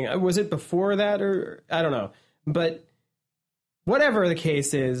 post-Vietnam thing. Was it before that or... I don't know. But whatever the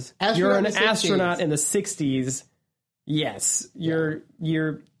case is, you're an astronaut in the 60s. Yes, you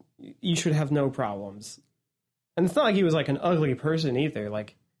should have no problems. And it's not like he was, like, an ugly person either.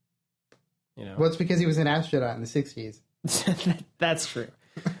 Like, you know. Well, it's because he was an astronaut in the 60s. That's true.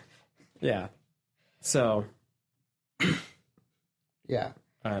 Yeah. So. Yeah.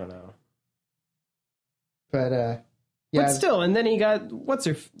 I don't know. But, yeah. But still, and then he got, what's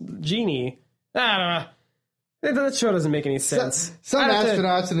her, Jeannie. I don't know. That show doesn't make any sense. Some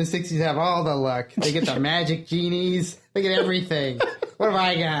astronauts in the 60s have all the luck. They get the magic genies. They get everything. What have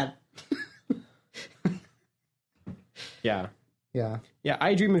I got? Yeah. Yeah. Yeah,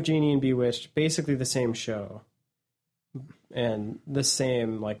 I Dream of Jeannie and Bewitched, basically the same show. And the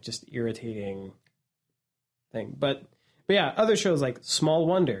same, like, just irritating thing. But yeah, other shows like Small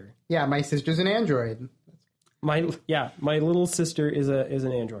Wonder. Yeah, my sister's an android. My little sister is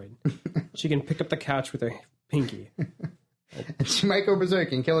an android. She can pick up the couch with her pinky. She might go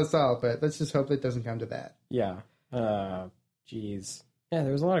berserk and kill us all, but let's just hope it doesn't come to that. Yeah. Jeez. Yeah,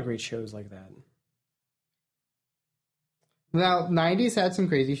 there was a lot of great shows like that. Now, 90s had some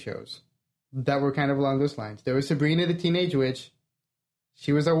crazy shows that were kind of along those lines. There was Sabrina the Teenage Witch.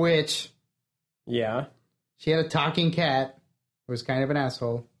 She was a witch. Yeah. She had a talking cat. Who was kind of an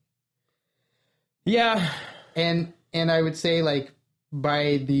asshole. Yeah. And I would say, like,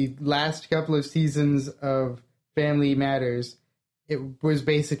 by the last couple of seasons of Family Matters, it was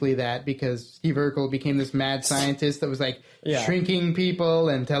basically that, because Steve Urkel became this mad scientist that was, like, shrinking people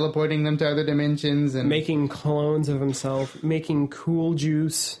and teleporting them to other dimensions. And making clones of himself, making cool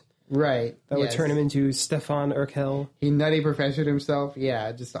juice. Right. That would turn him into Stefan Urkel. He nutty professored himself.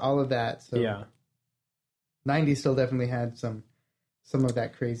 Yeah, just all of that. So yeah. 90s still definitely had some of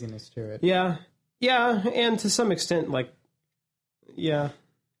that craziness to it. Yeah. Yeah, and to some extent, like, yeah.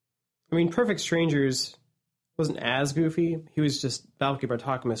 I mean, Perfect Strangers wasn't as goofy. He was just, Balki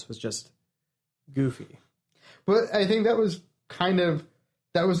Bartokomous was just goofy. But I think that was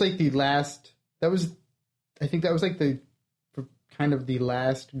like the last, I think that was like the kind of the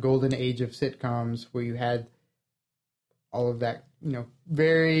last golden age of sitcoms where you had all of that, you know,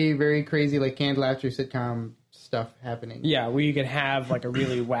 very, very crazy, like canned laughter sitcom stuff happening. Yeah, where you could have like a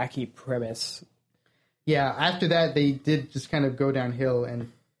really wacky premise. Yeah, after that, they did just kind of go downhill,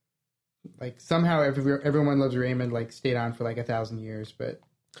 and like somehow Everyone Loves Raymond like stayed on for like 1,000 years. But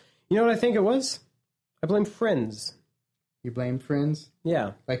you know what I think it was? I blame Friends. You blame Friends?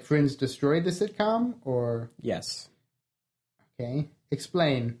 Yeah. Like Friends destroyed the sitcom, or? Yes. Okay.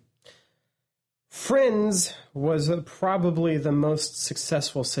 Explain. Friends was probably the most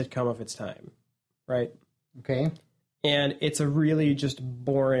successful sitcom of its time, right? Okay. And it's a really just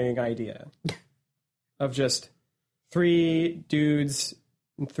boring idea of just 3 dudes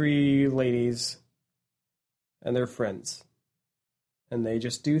and 3 ladies and they're friends. And they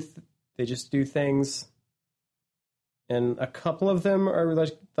just do things, and a couple of them are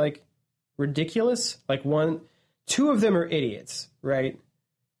like ridiculous. Like 2 of them are idiots, right?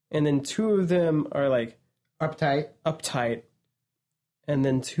 And then 2 of them are like uptight, and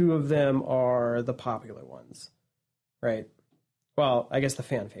then 2 of them are the popular ones, right? Well, I guess the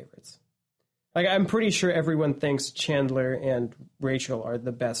fan favorites. Like, I'm pretty sure everyone thinks Chandler and Rachel are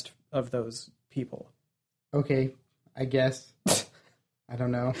the best of those people. Okay, I guess. I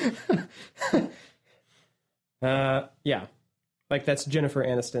don't know. Yeah. Like, that's Jennifer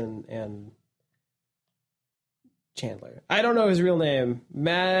Aniston and Chandler. I don't know his real name.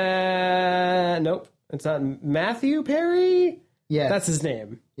 Nope. It's not Matthew Perry? Yes. That's his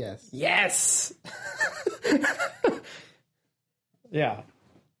name. Yes. Yes! Yeah.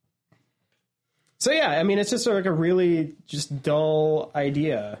 So, yeah, I mean, it's just like a really just dull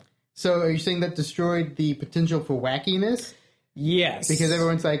idea. So are you saying that destroyed the potential for wackiness? Yes. Because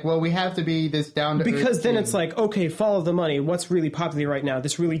everyone's like, well, we have to be this down-to-earth Because then thing. it's like, okay, follow the money. What's really popular right now?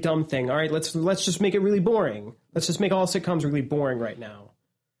 This really dumb thing. All right, let's just make it really boring. Let's just make all sitcoms really boring right now.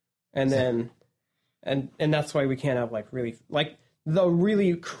 And then, and that's why we can't have like really like the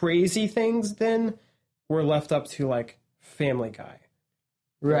really crazy things. Then we're left up to like Family Guy.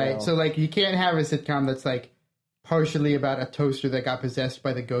 Right. You know? So, like, you can't have a sitcom that's, like, partially about a toaster that got possessed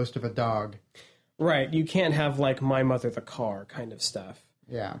by the ghost of a dog. Right. You can't have like My Mother the Car kind of stuff.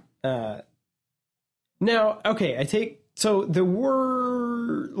 Yeah. Now, okay, so there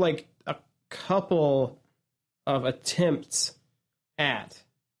were like a couple of attempts at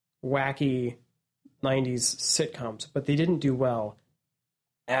wacky 90s sitcoms, but they didn't do well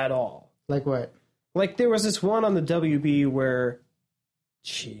at all. Like what? Like there was this one on the WB where,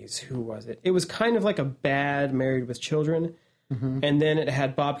 jeez, who was it? It was kind of like a bad Married with Children, and then it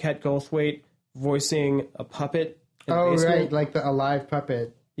had Bobcat Goldthwait voicing a puppet. In the basement. Right, like the alive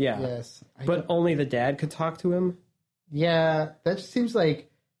puppet. Yeah. Yes. But only the dad could talk to him. Yeah, that just seems like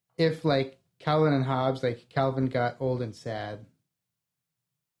if, like, Calvin and Hobbes, like, Calvin got old and sad.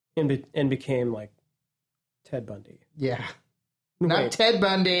 And became like Ted Bundy. Yeah. Not Wait, Ted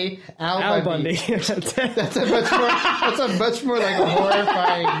Bundy, Al Bundy. That's a much more like a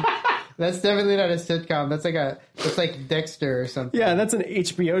horrifying. That's definitely not a sitcom. That's like Dexter or something. Yeah, that's an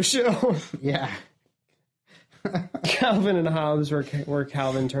HBO show. Yeah. Calvin and Hobbes, where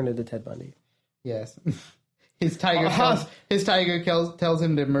Calvin turned into Ted Bundy. Yes. His tiger tells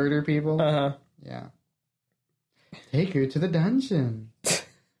him to murder people. Uh-huh. Yeah. Take her to the dungeon.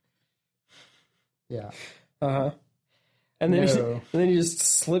 Yeah. Uh-huh. And then, No. he just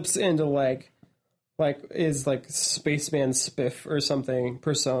slips into like is like Spaceman Spiff or something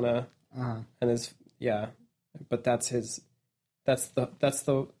persona, Uh-huh. and is but that's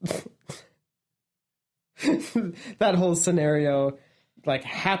the that whole scenario like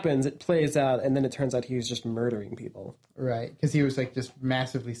happens, it plays out, and then it turns out he was just murdering people. Right. Because he was like just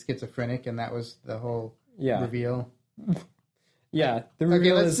massively schizophrenic, and that was the whole reveal. Yeah, the Okay,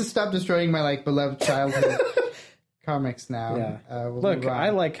 reveal let's is. just stop destroying my like beloved childhood comics now. Yeah. We'll Look, move on. I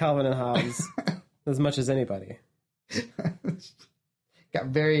like Calvin and Hobbes as much as anybody. Took it to a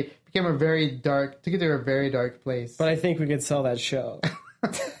very dark place. But I think we could sell that show.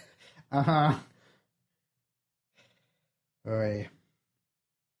 Uh-huh. Boy.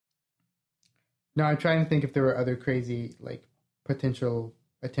 No, I'm trying to think if there were other crazy, like, potential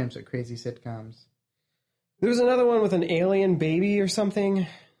attempts at crazy sitcoms. There was another one with an alien baby or something.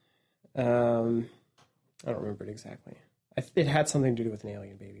 I don't remember it exactly. It had something to do with an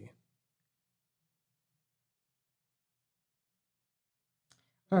alien baby.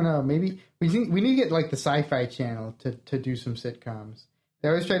 I don't know. Maybe we need to get like the Sci-Fi Channel to do some sitcoms. They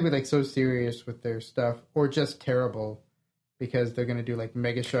always try to be like so serious with their stuff, or just terrible because they're gonna do like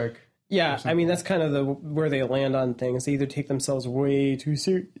Mega Shark. Yeah, I mean that's kind of where they land on things. They either take themselves way too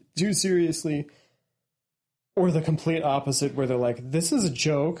seriously, or the complete opposite, where they're like, "This is a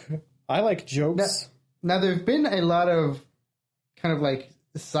joke. I like jokes." Now there've been a lot of kind of like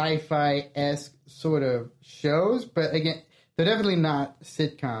sci-fi-esque sort of shows, but again, they're definitely not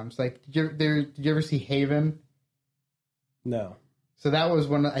sitcoms. Like, did you ever see Haven? No. So that was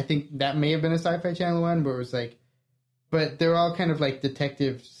one. I think that may have been a Sci-Fi Channel one, but it was like, but they're all kind of like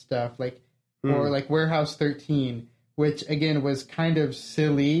detective stuff, like or like Warehouse 13, which again was kind of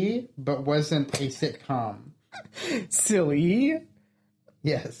silly, but wasn't a sitcom. Silly.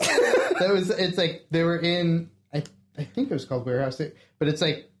 Yes, It's like they were in. I think it was called Warehouse, but it's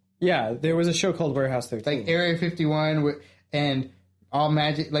like Yeah, there was a show called Warehouse 13. like Area 51, and all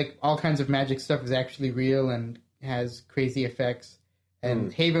magic, like all kinds of magic stuff is actually real and has crazy effects.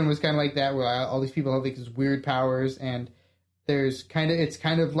 And Haven was kind of like that, where all these people have like these weird powers, and it's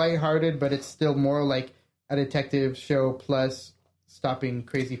kind of lighthearted, but it's still more like a detective show plus stopping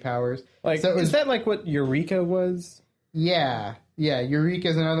crazy powers. Like, so is that like what Eureka was? Yeah. Eureka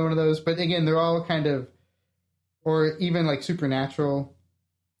is another one of those, but again, they're all kind of or even like Supernatural,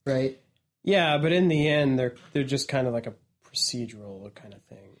 right? Yeah, but in the end, they're just kind of like a procedural kind of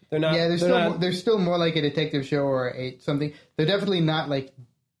thing. They're not. Yeah, they're they're still more like a detective show or a something. They're definitely not like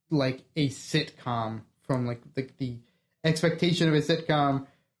a sitcom from like the expectation of a sitcom,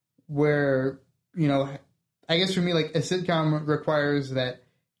 where I guess for me, like a sitcom requires that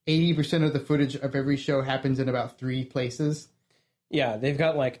 80% of the footage of every show happens in about 3 places. Yeah, they've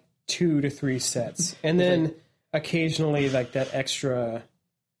got like 2 to 3 sets, and then occasionally like that extra,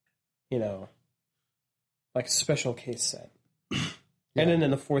 like special case set. And then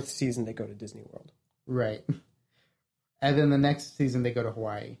in the 4th season, they go to Disney World. Right. And then the next season, they go to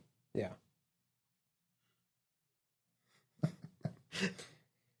Hawaii. Yeah.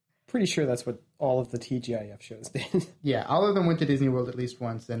 Pretty sure that's what all of the TGIF shows did. Yeah, all of them went to Disney World at least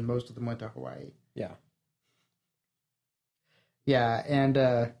once, and most of them went to Hawaii. Yeah. Yeah, and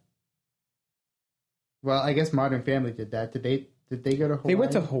well, I guess Modern Family did that. Did they go to Hawaii? They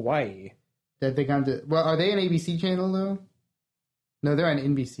went to Hawaii. Did they gone to? Well, are they an ABC channel though? No, they're on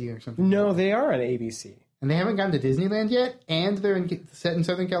NBC or something. No, they are on ABC. And they haven't gone to Disneyland yet, and they're set in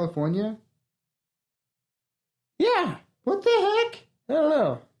Southern California. Yeah. What the heck? I don't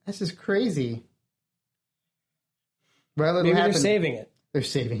know. This is crazy. Well, it'll Maybe happen. they're saving it. They're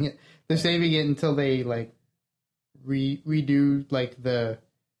saving it. They're saving it until they like redo like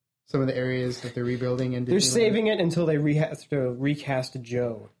some of the areas that they're rebuilding. And they're saving it until they have to recast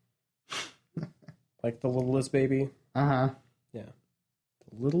Joe, like the littlest baby. Yeah, the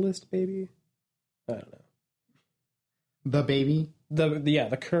littlest baby. I don't know. The baby.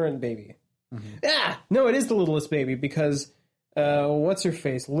 The current baby. Mm-hmm. No, it is the littlest baby because what's her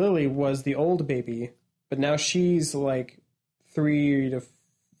face? Lily was the old baby, but now she's like 3 to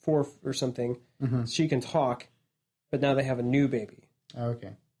 4 or something. Mm-hmm. She can talk, but now they have a new baby. Oh,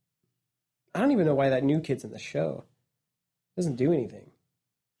 okay. I don't even know why that new kid's in the show. Doesn't do anything.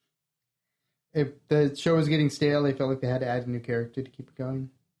 If the show was getting stale, they felt like they had to add a new character to keep it going.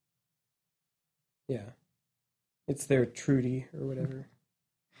 Yeah. It's their Trudy or whatever.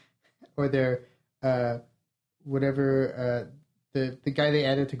 Or their whatever the guy they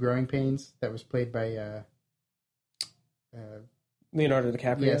added to Growing Pains that was played by Leonardo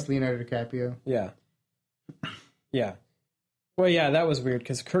DiCaprio. Yes, Leonardo DiCaprio. Yeah. Yeah. Well, yeah, that was weird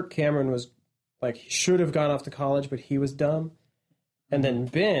because Kirk Cameron was like, he should have gone off to college, but he was dumb. And then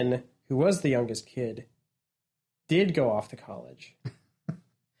Ben, who was the youngest kid, did go off to college.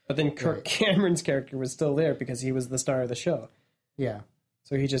 But then Kirk Cameron's character was still there because he was the star of the show. Yeah.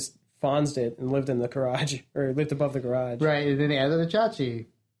 So he just fonzed it and lived in the garage, or lived above the garage. Right, and then they added the Chachi.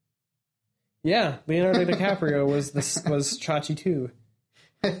 Yeah, Leonardo DiCaprio was Chachi too.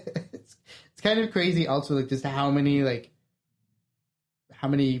 It's kind of crazy also, like, just how many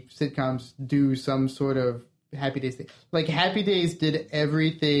sitcoms do some sort of Happy Days thing. Like, Happy Days did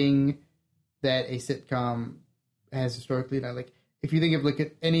everything that a sitcom has historically done. Like, if you think of,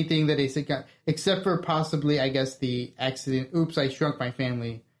 like, anything that a sitcom, except for possibly, I guess, the accident, Oops, I Shrunk My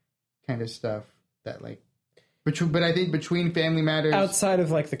Family kind of stuff, that, like, but I think between Family Matters, outside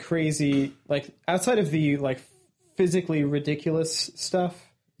of like the crazy, like outside of the like physically ridiculous stuff,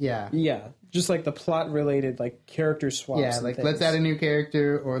 yeah, just like the plot related like character swaps. Yeah, like let's add a new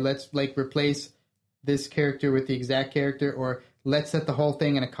character, or let's like replace this character with the exact character, or let's set the whole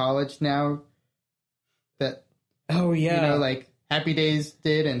thing in a college now. That like Happy Days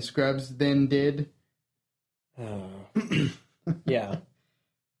did and Scrubs then did. Oh. Yeah.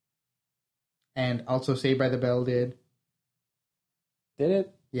 And also Saved by the Bell did. Did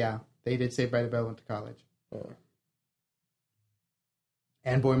it? Yeah, they did. Saved by the Bell went to college. Oh.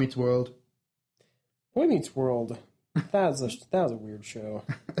 And Boy Meets World. Boy Meets World. That was a weird show.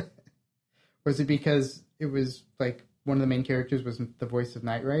 Was it because it was like one of the main characters was the voice of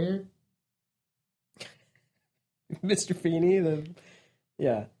Knight Rider? Mr. Feeney,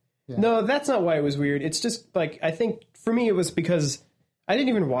 yeah. No, that's not why it was weird. It's just like, I think for me it was because I didn't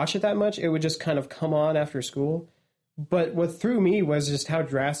even watch it that much. It would just kind of come on after school. But what threw me was just how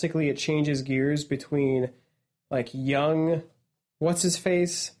drastically it changes gears between like young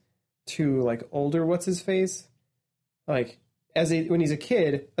what's-his-face to like older what's-his-face. Like when he's a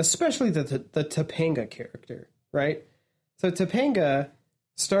kid, especially the Topanga character, right? So Topanga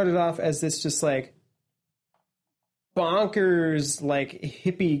started off as this just like bonkers like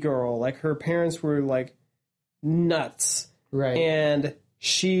hippie girl. Like her parents were like nuts. Right. And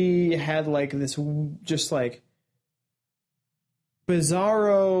she had like this just like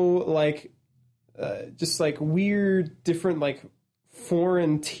bizarro, like just like weird, different like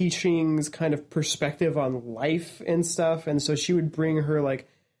foreign teachings kind of perspective on life and stuff. And so she would bring her like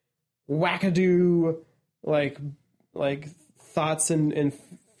wackadoo like thoughts and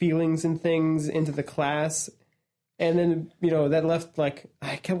feelings and things into the class. And then, that left,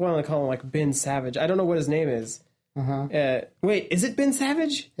 I kept wanting to call him, Ben Savage. I don't know what his name is. Wait, is it Ben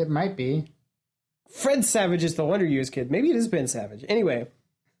Savage? It might be. Fred Savage is the Wonder Years kid. Maybe it is Ben Savage. Anyway,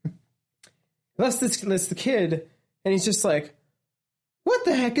 that's the kid, and he's just like, what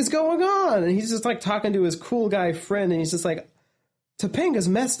the heck is going on? And he's just, talking to his cool guy friend, and he's just like, Topanga's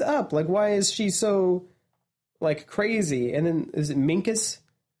messed up. Why is she so, crazy? And then, is it Minkus?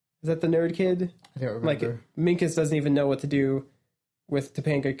 Is that the nerd kid? I don't remember. Minkus doesn't even know what to do with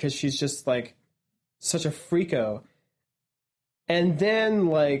Topanga because she's just, such a freako. And then,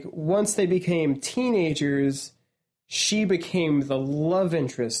 once they became teenagers, she became the love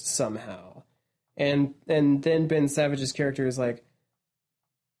interest somehow. And then Ben Savage's character is,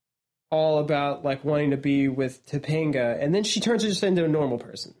 all about, wanting to be with Topanga. And then she turns just into a normal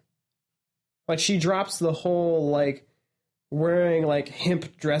person. She drops the whole, wearing,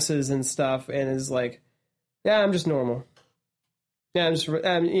 hemp dresses and stuff and is yeah, I'm just normal. Yeah, I'm just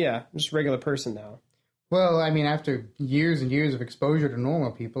a regular person now. Well, I mean, after years and years of exposure to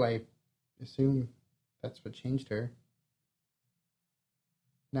normal people, I assume that's what changed her.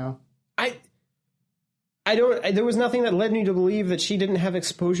 No? I don't... There was nothing that led me to believe that she didn't have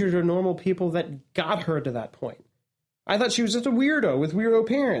exposure to normal people that got her to that point. I thought she was just a weirdo with weirdo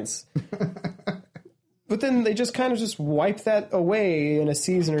parents. But then they just kind of just wiped that away in a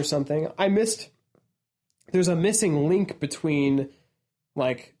season or something. There's a missing link between,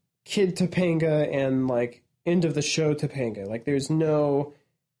 Kid Topanga and, end of the show Topanga. There's no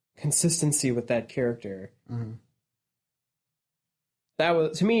consistency with that character. Mm-hmm.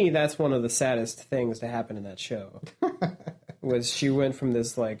 To me, that's one of the saddest things to happen in that show. Was she went from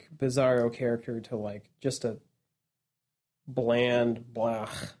this, bizarro character to, just a bland, blah,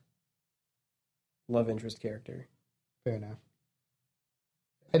 love interest character. Fair enough.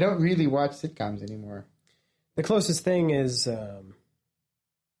 I don't really watch sitcoms anymore. The closest thing is,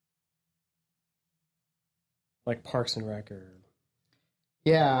 Parks and Rec or...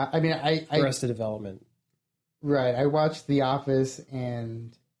 Yeah, I mean, Arrested Development. Right, I watched The Office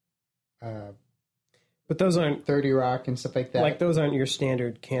and... but those aren't... 30 Rock and stuff like that. Those aren't your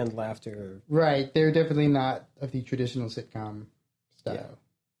standard canned laughter. Right, they're definitely not of the traditional sitcom style.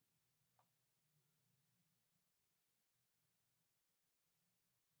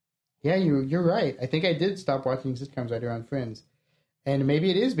 Yeah, you're right. I think I did stop watching sitcoms right around Friends. And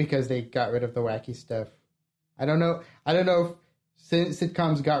maybe it is because they got rid of the wacky stuff. I don't know if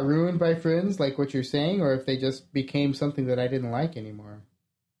sitcoms got ruined by Friends, like what you're saying, or if they just became something that I didn't like anymore.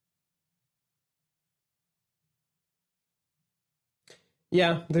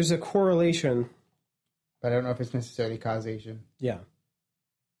 Yeah, there's a correlation. But I don't know if it's necessarily causation. Yeah.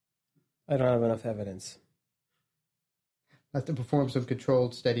 I don't have enough evidence. I have to perform some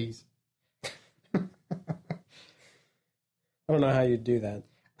controlled studies. I don't know how you'd do that.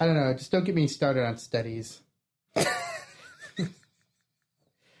 I don't know. Just don't get me started on studies.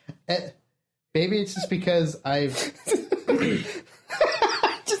 Maybe it's just because I've...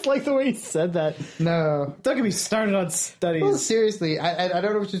 Just like the way he said that. No. Don't get me started on studies. Well, seriously, I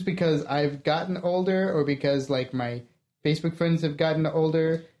don't know if it's just because I've gotten older or because, my Facebook friends have gotten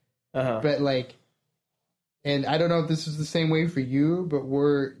older. But, and I don't know if this is the same way for you, but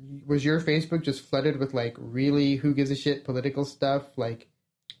was your Facebook just flooded with, really who gives a shit political stuff?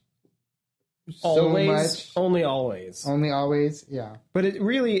 So always, much? Only always. Only always? Yeah. But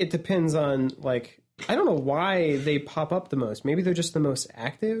it depends on, I don't know why they pop up the most. Maybe they're just the most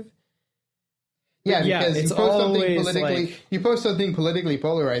active. Yeah, because it's you post always something politically, you post something politically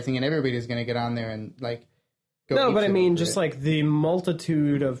polarizing, and everybody's going to get on there and go. No, but I mean, just the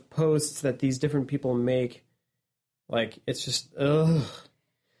multitude of posts that these different people make, it's just ugh.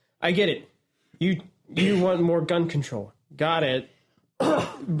 I get it. You want more gun control? Got it.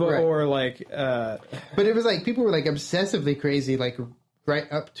 But right. Or but it was people were obsessively crazy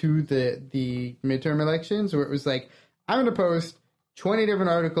right up to the midterm elections, where it was I'm going to post 20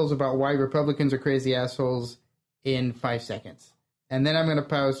 different articles about why Republicans are crazy assholes in 5 seconds. And then I'm going to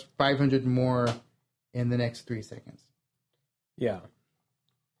post 500 more in the next 3 seconds. Yeah.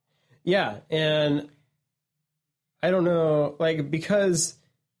 Yeah, and I don't know, because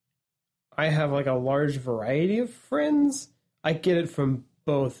I have a large variety of friends, I get it from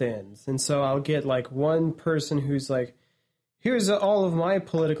both ends. And so I'll get one person who's here's all of my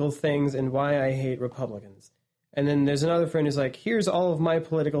political things and why I hate Republicans. And then there's another friend who's here's all of my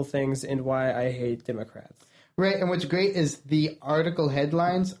political things and why I hate Democrats. Right, and what's great is the article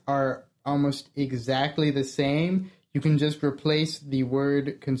headlines are almost exactly the same. you can just replace the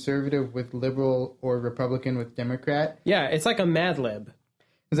word conservative with liberal or Republican with Democrat. Yeah, it's like a Mad Lib.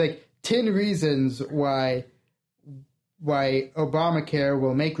 It's like 10 reasons why Obamacare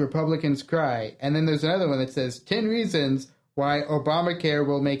will make Republicans cry. And then there's another one that says 10 reasons why Obamacare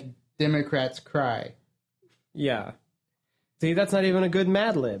will make Democrats cry. Yeah. See, that's not even a good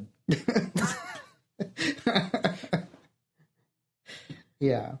Mad Lib.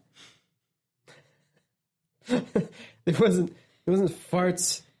 Yeah. There wasn't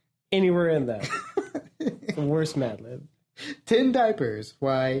farts anywhere in that. The worst Mad Lib. 10 diapers.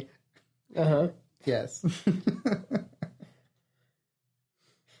 Why? Uh-huh. Yes.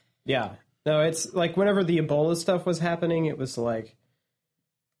 Yeah. No, it's like whenever the Ebola stuff was happening, it was like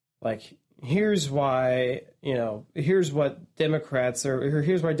here's why, here's what Democrats are, or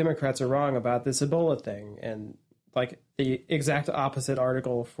here's why Democrats are wrong about this Ebola thing, and like the exact opposite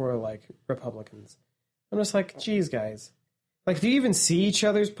article for like Republicans. I'm just like, geez, guys, like, do you even see each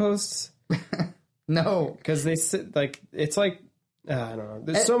other's posts? No, because they sit like it's like I don't know.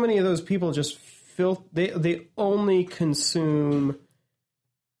 There's so many of those people just they only consume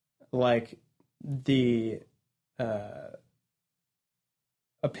like the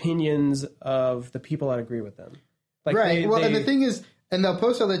opinions of the people that agree with them. Like right. And the thing is, and they'll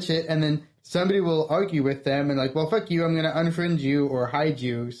post all that shit, and then somebody will argue with them, and like, well, fuck you, I'm going to unfriend you or hide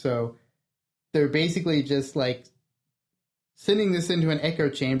you. So they're basically just like sending this into an echo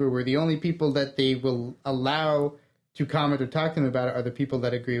chamber where the only people that they will allow to comment or talk to them about it are the people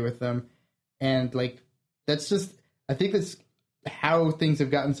that agree with them. And like, that's just, I think that's how things have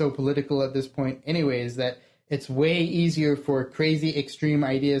gotten so political at this point anyway, is that it's way easier for crazy extreme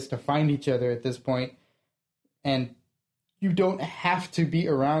ideas to find each other at this point. And you don't have to be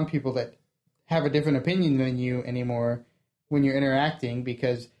around people that have a different opinion than you anymore when you're interacting,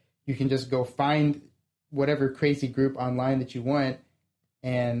 because you can just go find whatever crazy group online that you want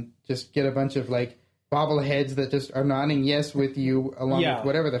and just get a bunch of like bobbleheads that just are nodding yes with you along with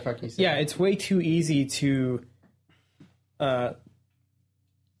whatever the fuck you say. Yeah, it's way too easy to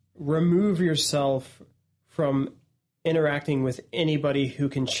remove yourself from interacting with anybody who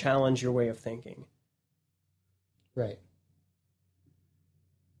can challenge your way of thinking. Right.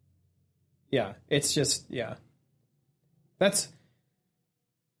 Yeah, it's just, I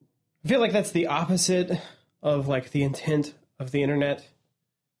feel like that's the opposite of like the intent of the internet.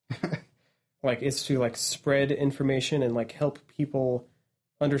 Like, it's to like spread information and like help people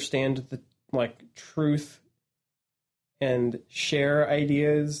understand the like truth and share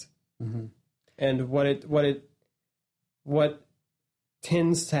ideas. Mm-hmm. And what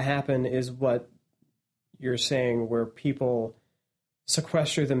tends to happen is what you're saying, where people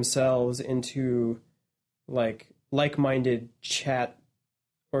sequester themselves into like-minded chat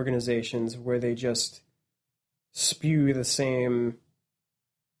organizations where they just spew the same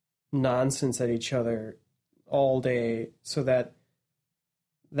nonsense at each other all day, so that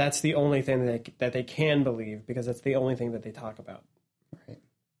that's the only thing that they can believe, because that's the only thing that they talk about. Right.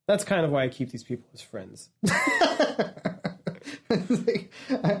 That's kind of why I keep these people as friends. Like,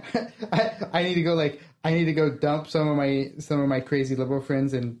 I need to go dump some of my crazy liberal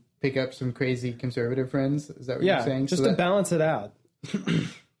friends and pick up some crazy conservative friends. Is that what you're saying? Just to balance it out.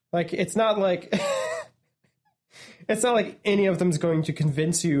 Like, it's not like any of them's going to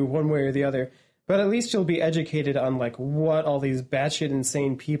convince you one way or the other, but at least you'll be educated on like what all these batshit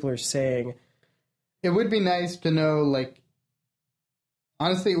insane people are saying. It would be nice to know, like,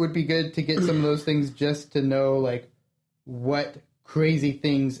 honestly, it would be good to get some of those things just to know, like, what crazy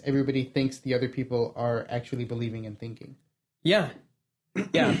things everybody thinks the other people are actually believing and thinking. Yeah.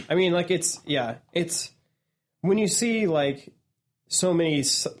 Yeah. I mean, like, it's when you see, like, so many,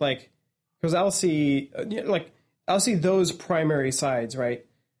 like, because I'll see those primary sides, right?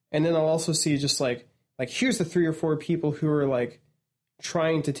 And then I'll also see just, like, here's the 3 or 4 people who are, like,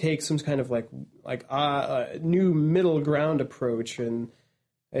 trying to take some kind of, like new middle ground approach, and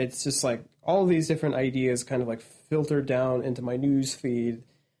it's just, like, all of these different ideas kind of, like, filter down into my news feed.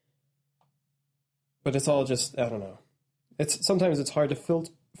 But it's all just, I don't know. Sometimes it's hard to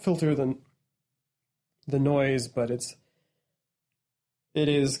filter the noise, but it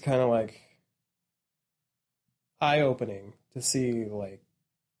is kind of, like, eye-opening to see, like,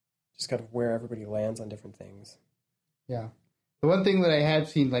 just kind of where everybody lands on different things. Yeah. The one thing that I have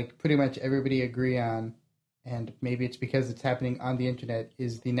seen, like, pretty much everybody agree on, and maybe it's because it's happening on the internet,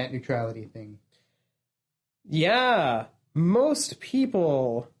 is the net neutrality thing. Yeah. Most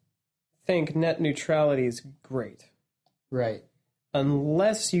people think net neutrality is great. Right.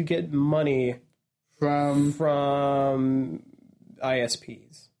 Unless you get money from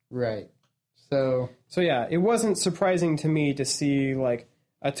ISPs. Right. So yeah, it wasn't surprising to me to see like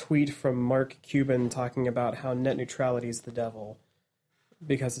a tweet from Mark Cuban talking about how net neutrality is the devil,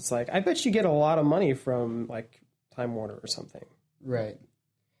 because it's like, I bet you get a lot of money from like Time Warner or something. right.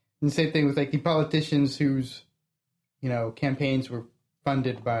 And the same thing with like the politicians whose, campaigns were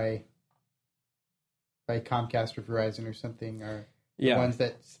funded by Comcast or Verizon or something, are the ones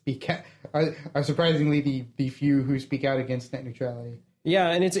that speak are surprisingly the few who speak out against net neutrality. Yeah,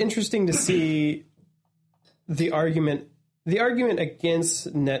 and it's interesting to see the argument. The argument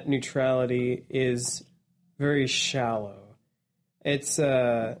against net neutrality is very shallow. It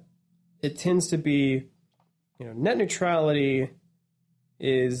tends to be, net neutrality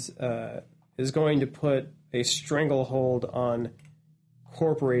is going to put a stranglehold on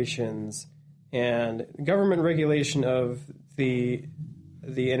corporations, and government regulation of the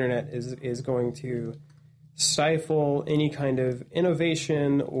internet is going to stifle any kind of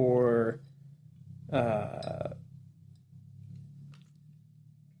innovation or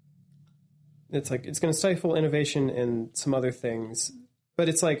it's going to stifle innovation and some other things, but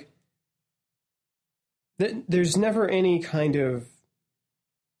it's like there's never any kind of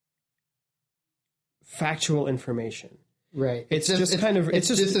factual information. Right. It's just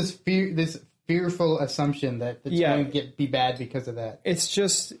this fearful assumption that it's going to be bad because of that. It's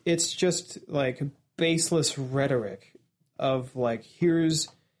just like baseless rhetoric of like, here's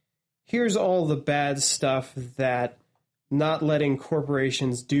all the bad stuff that not letting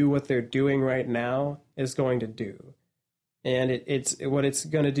corporations do what they're doing right now is going to do. And what it's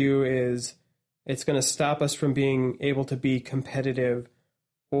going to do is it's going to stop us from being able to be competitive,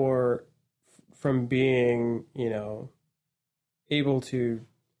 or from being, able to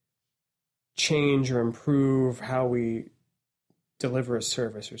change or improve how we deliver a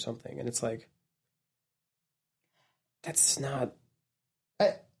service or something. And it's like, that's not.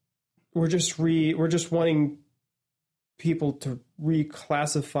 We're just wanting people to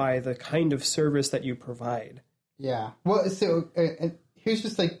reclassify the kind of service that you provide. Yeah. Well, so here's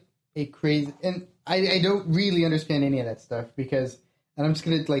just like a crazy, and I don't really understand any of that stuff, and I'm just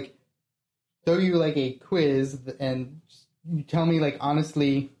gonna like throw you like a quiz and you tell me like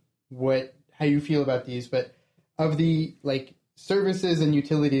honestly how you feel about these, but of the like services and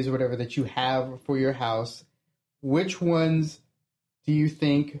utilities or whatever that you have for your house, which ones do you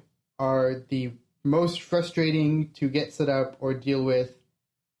think are the most frustrating to get set up or deal with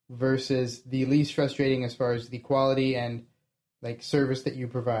versus the least frustrating as far as the quality and like service that you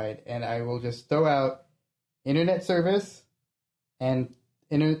provide? And I will just throw out internet service and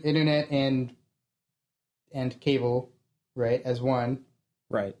internet and cable, right, as one.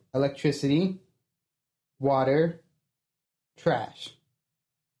 Right. Electricity, water, trash.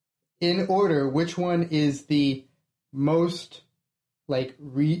 In order, which one is the most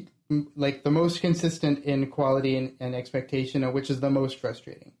the most consistent in quality and expectation, and which is the most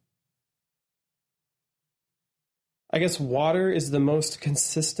frustrating? I guess water is the most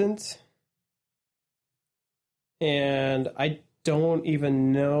consistent, and I don't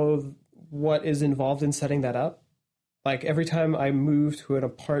even know what is involved in setting that up. Like every time I move to an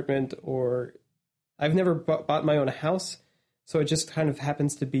apartment, or I've never bought my own house, so it just kind of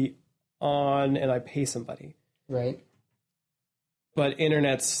happens to be on and I pay somebody. Right. But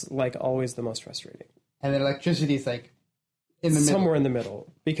internet's like always the most frustrating. And then electricity is like in the middle. Somewhere in the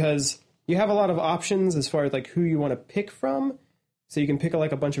middle, because you have a lot of options as far as like who you want to pick from. So you can pick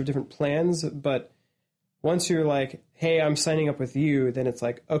like a bunch of different plans, but once you're like, hey, I'm signing up with you, then it's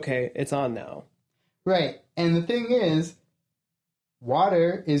like, okay, it's on now. Right. And the thing is,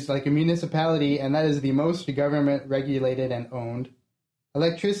 water is like a municipality, and that is the most government regulated and owned.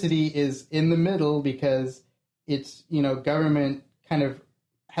 Electricity is in the middle because it's, government kind of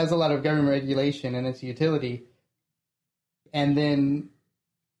has a lot of government regulation and it's a utility. And then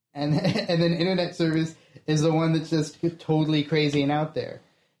internet service is the one that's just totally crazy and out there.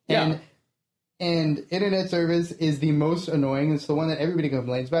 Yeah. And internet service is the most annoying. It's the one that everybody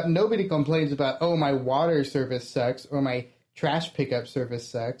complains about. Nobody complains about, oh, my water service sucks or my trash pickup service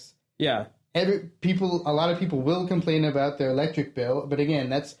sucks. Yeah. A lot of people will complain about their electric bill, but again,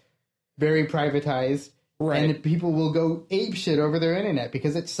 that's very privatized. Right. And people will go apeshit over their internet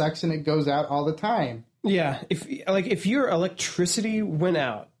because it sucks and it goes out all the time. Yeah. If your electricity went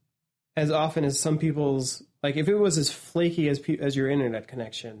out as often as some people's, like if it was as flaky as your internet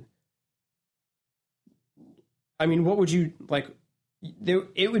connection, I mean, what would you like?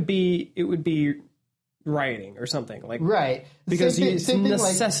 It would be rioting or something, like, right? Because it's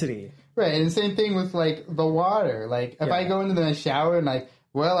necessity, right? And the same thing with like the water. Like if I go into the shower and like,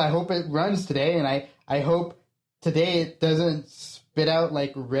 well, I hope it runs today, and I hope today it doesn't spit out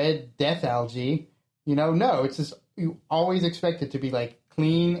like red death algae. No, it's just you always expect it to be like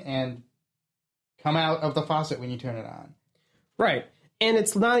clean and come out of the faucet when you turn it on. Right. And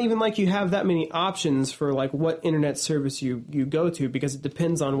it's not even like you have that many options for like what internet service you go to, because it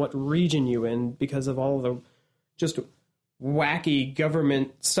depends on what region you in, because of all the just wacky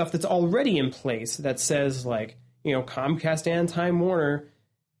government stuff that's already in place that says like, Comcast and Time Warner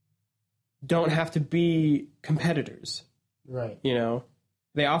don't have to be competitors. Right.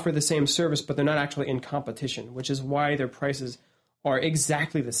 They offer the same service, but they're not actually in competition, which is why their prices are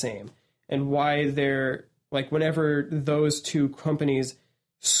exactly the same. And why they're like, whenever those two companies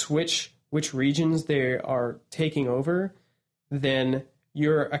switch which regions they are taking over, then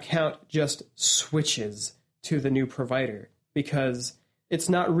your account just switches to the new provider, because it's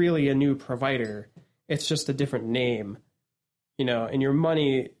not really a new provider. It's just a different name, and your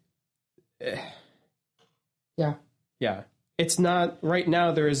money. Yeah. Yeah. It's not, right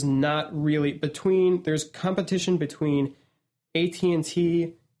now, there is not really, there's competition between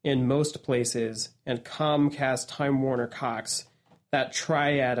AT&T in most places and Comcast, Time Warner, Cox, that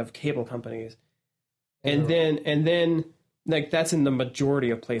triad of cable companies. And then like that's in the majority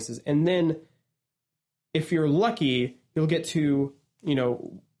of places. And then if you're lucky, you'll get to,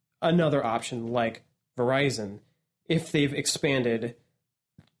 another option like Verizon, if they've expanded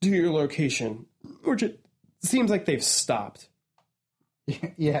to your location, which it seems like they've stopped.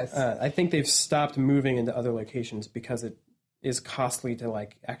 Yes. I think they've stopped moving into other locations because it is costly to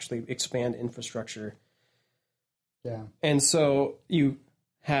like actually expand infrastructure. Yeah. And so you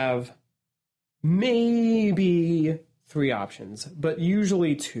have maybe 3 options, but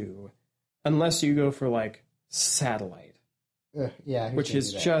usually 2, unless you go for like satellite. Yeah. Which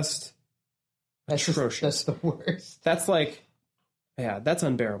is just atrocious. That's the worst. That's like, that's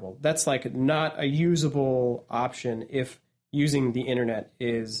unbearable. That's like not a usable option if using the internet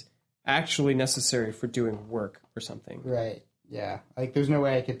is actually necessary for doing work or something. Right. Yeah. Like there's no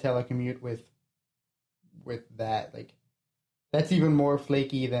way I could telecommute with that. Like that's even more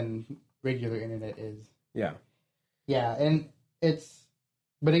flaky than regular internet is. Yeah. Yeah, and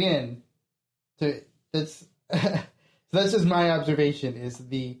but again, that's that's just my observation, is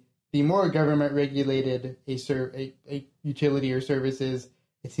the more government regulated a utility or service is,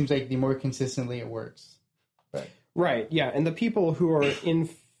 it seems like the more consistently it works. Right, yeah, and the people who are in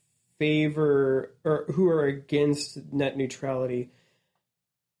favor or who are against net neutrality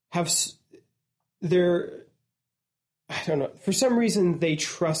I don't know, for some reason they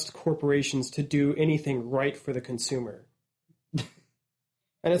trust corporations to do anything right for the consumer.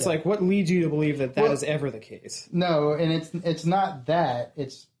 And it's like, what leads you to believe that is ever the case? No, and it's not that.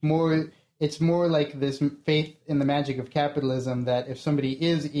 It's more like this faith in the magic of capitalism, that if somebody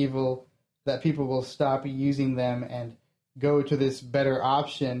is evil, that people will stop using them and go to this better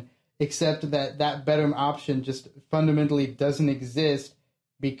option, except that better option just fundamentally doesn't exist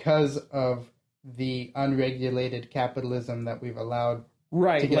because of the unregulated capitalism that we've allowed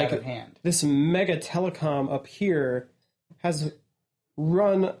to get out of hand. This mega telecom up here has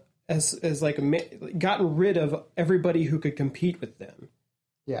run as like gotten rid of everybody who could compete with them.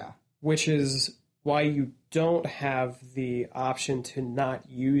 Yeah. Which is why you don't have the option to not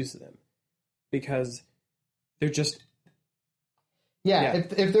use them, because they're just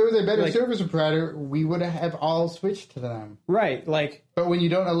If there was a better service provider, we would have all switched to them. Right, but when you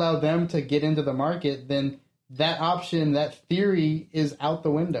don't allow them to get into the market, then that option, that theory, is out the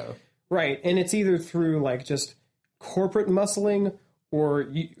window. Right, and it's either through like just corporate muscling,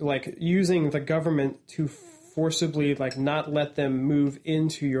 or like using the government to forcibly like not let them move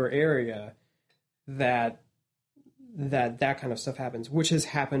into your area, that kind of stuff happens, which has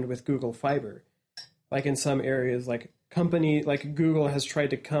happened with Google Fiber. Like in some areas, like company like Google has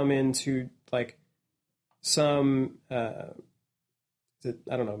tried to come into like some I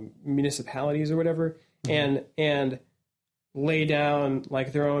don't know, municipalities or whatever, and lay down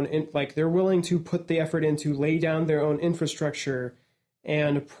like their own like they're willing to put the effort into lay down their own infrastructure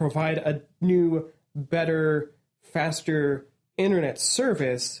and provide a new, better, faster internet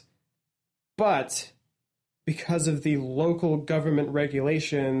service, but because of the local government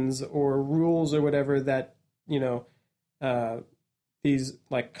regulations or rules or whatever that these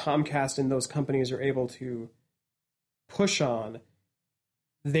like Comcast and those companies are able to push on,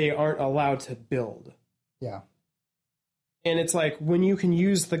 they aren't allowed to build. Yeah. And it's like, when you can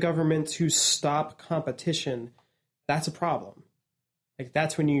use the government to stop competition, that's a problem. Like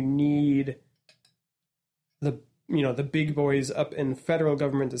that's when you need the big boys up in federal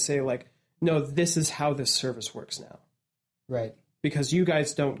government to say like, no, this is how this service works now. Right. Because you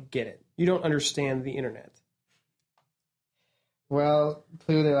guys don't get it. You don't understand the internet. Well,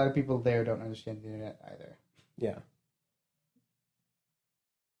 clearly a lot of people there don't understand the internet either. Yeah.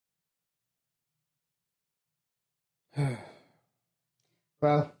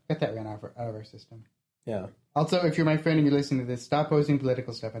 Well, get that ran out of our system. Yeah. Also, if you're my friend and you're listening to this, stop posting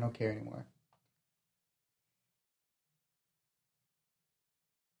political stuff. I don't care anymore.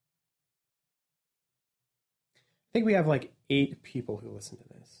 I think we have like 8 people who listen to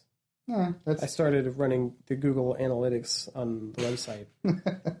this. Yeah, I started running the Google Analytics on the website,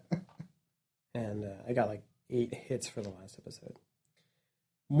 and I got like 8 hits for the last episode.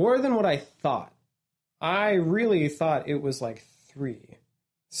 More than what I thought. I really thought it was like 3.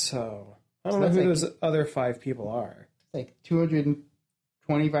 So I don't know who those other 5 people are. Like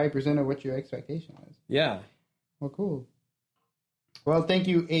 225% of what your expectation was. Yeah. Well, cool. Well, thank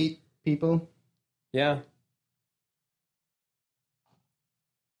you, 8 people. Yeah.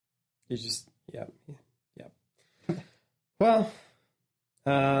 You just, yeah. Well,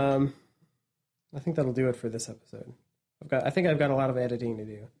 I think that'll do it for this episode. I think I've got a lot of editing to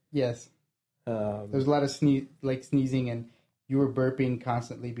do. Yes. There's a lot of sneezing, and you were burping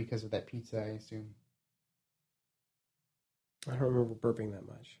constantly because of that pizza, I assume. I don't remember burping that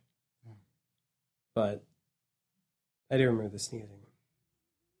much. Yeah. But I do remember the sneezing.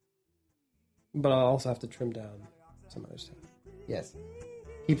 But I'll also have to trim down some other stuff. Yes.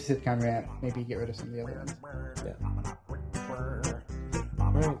 Keep the sitcom rant. Maybe get rid of some of the other ones. Yeah.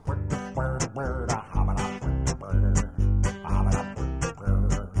 All right.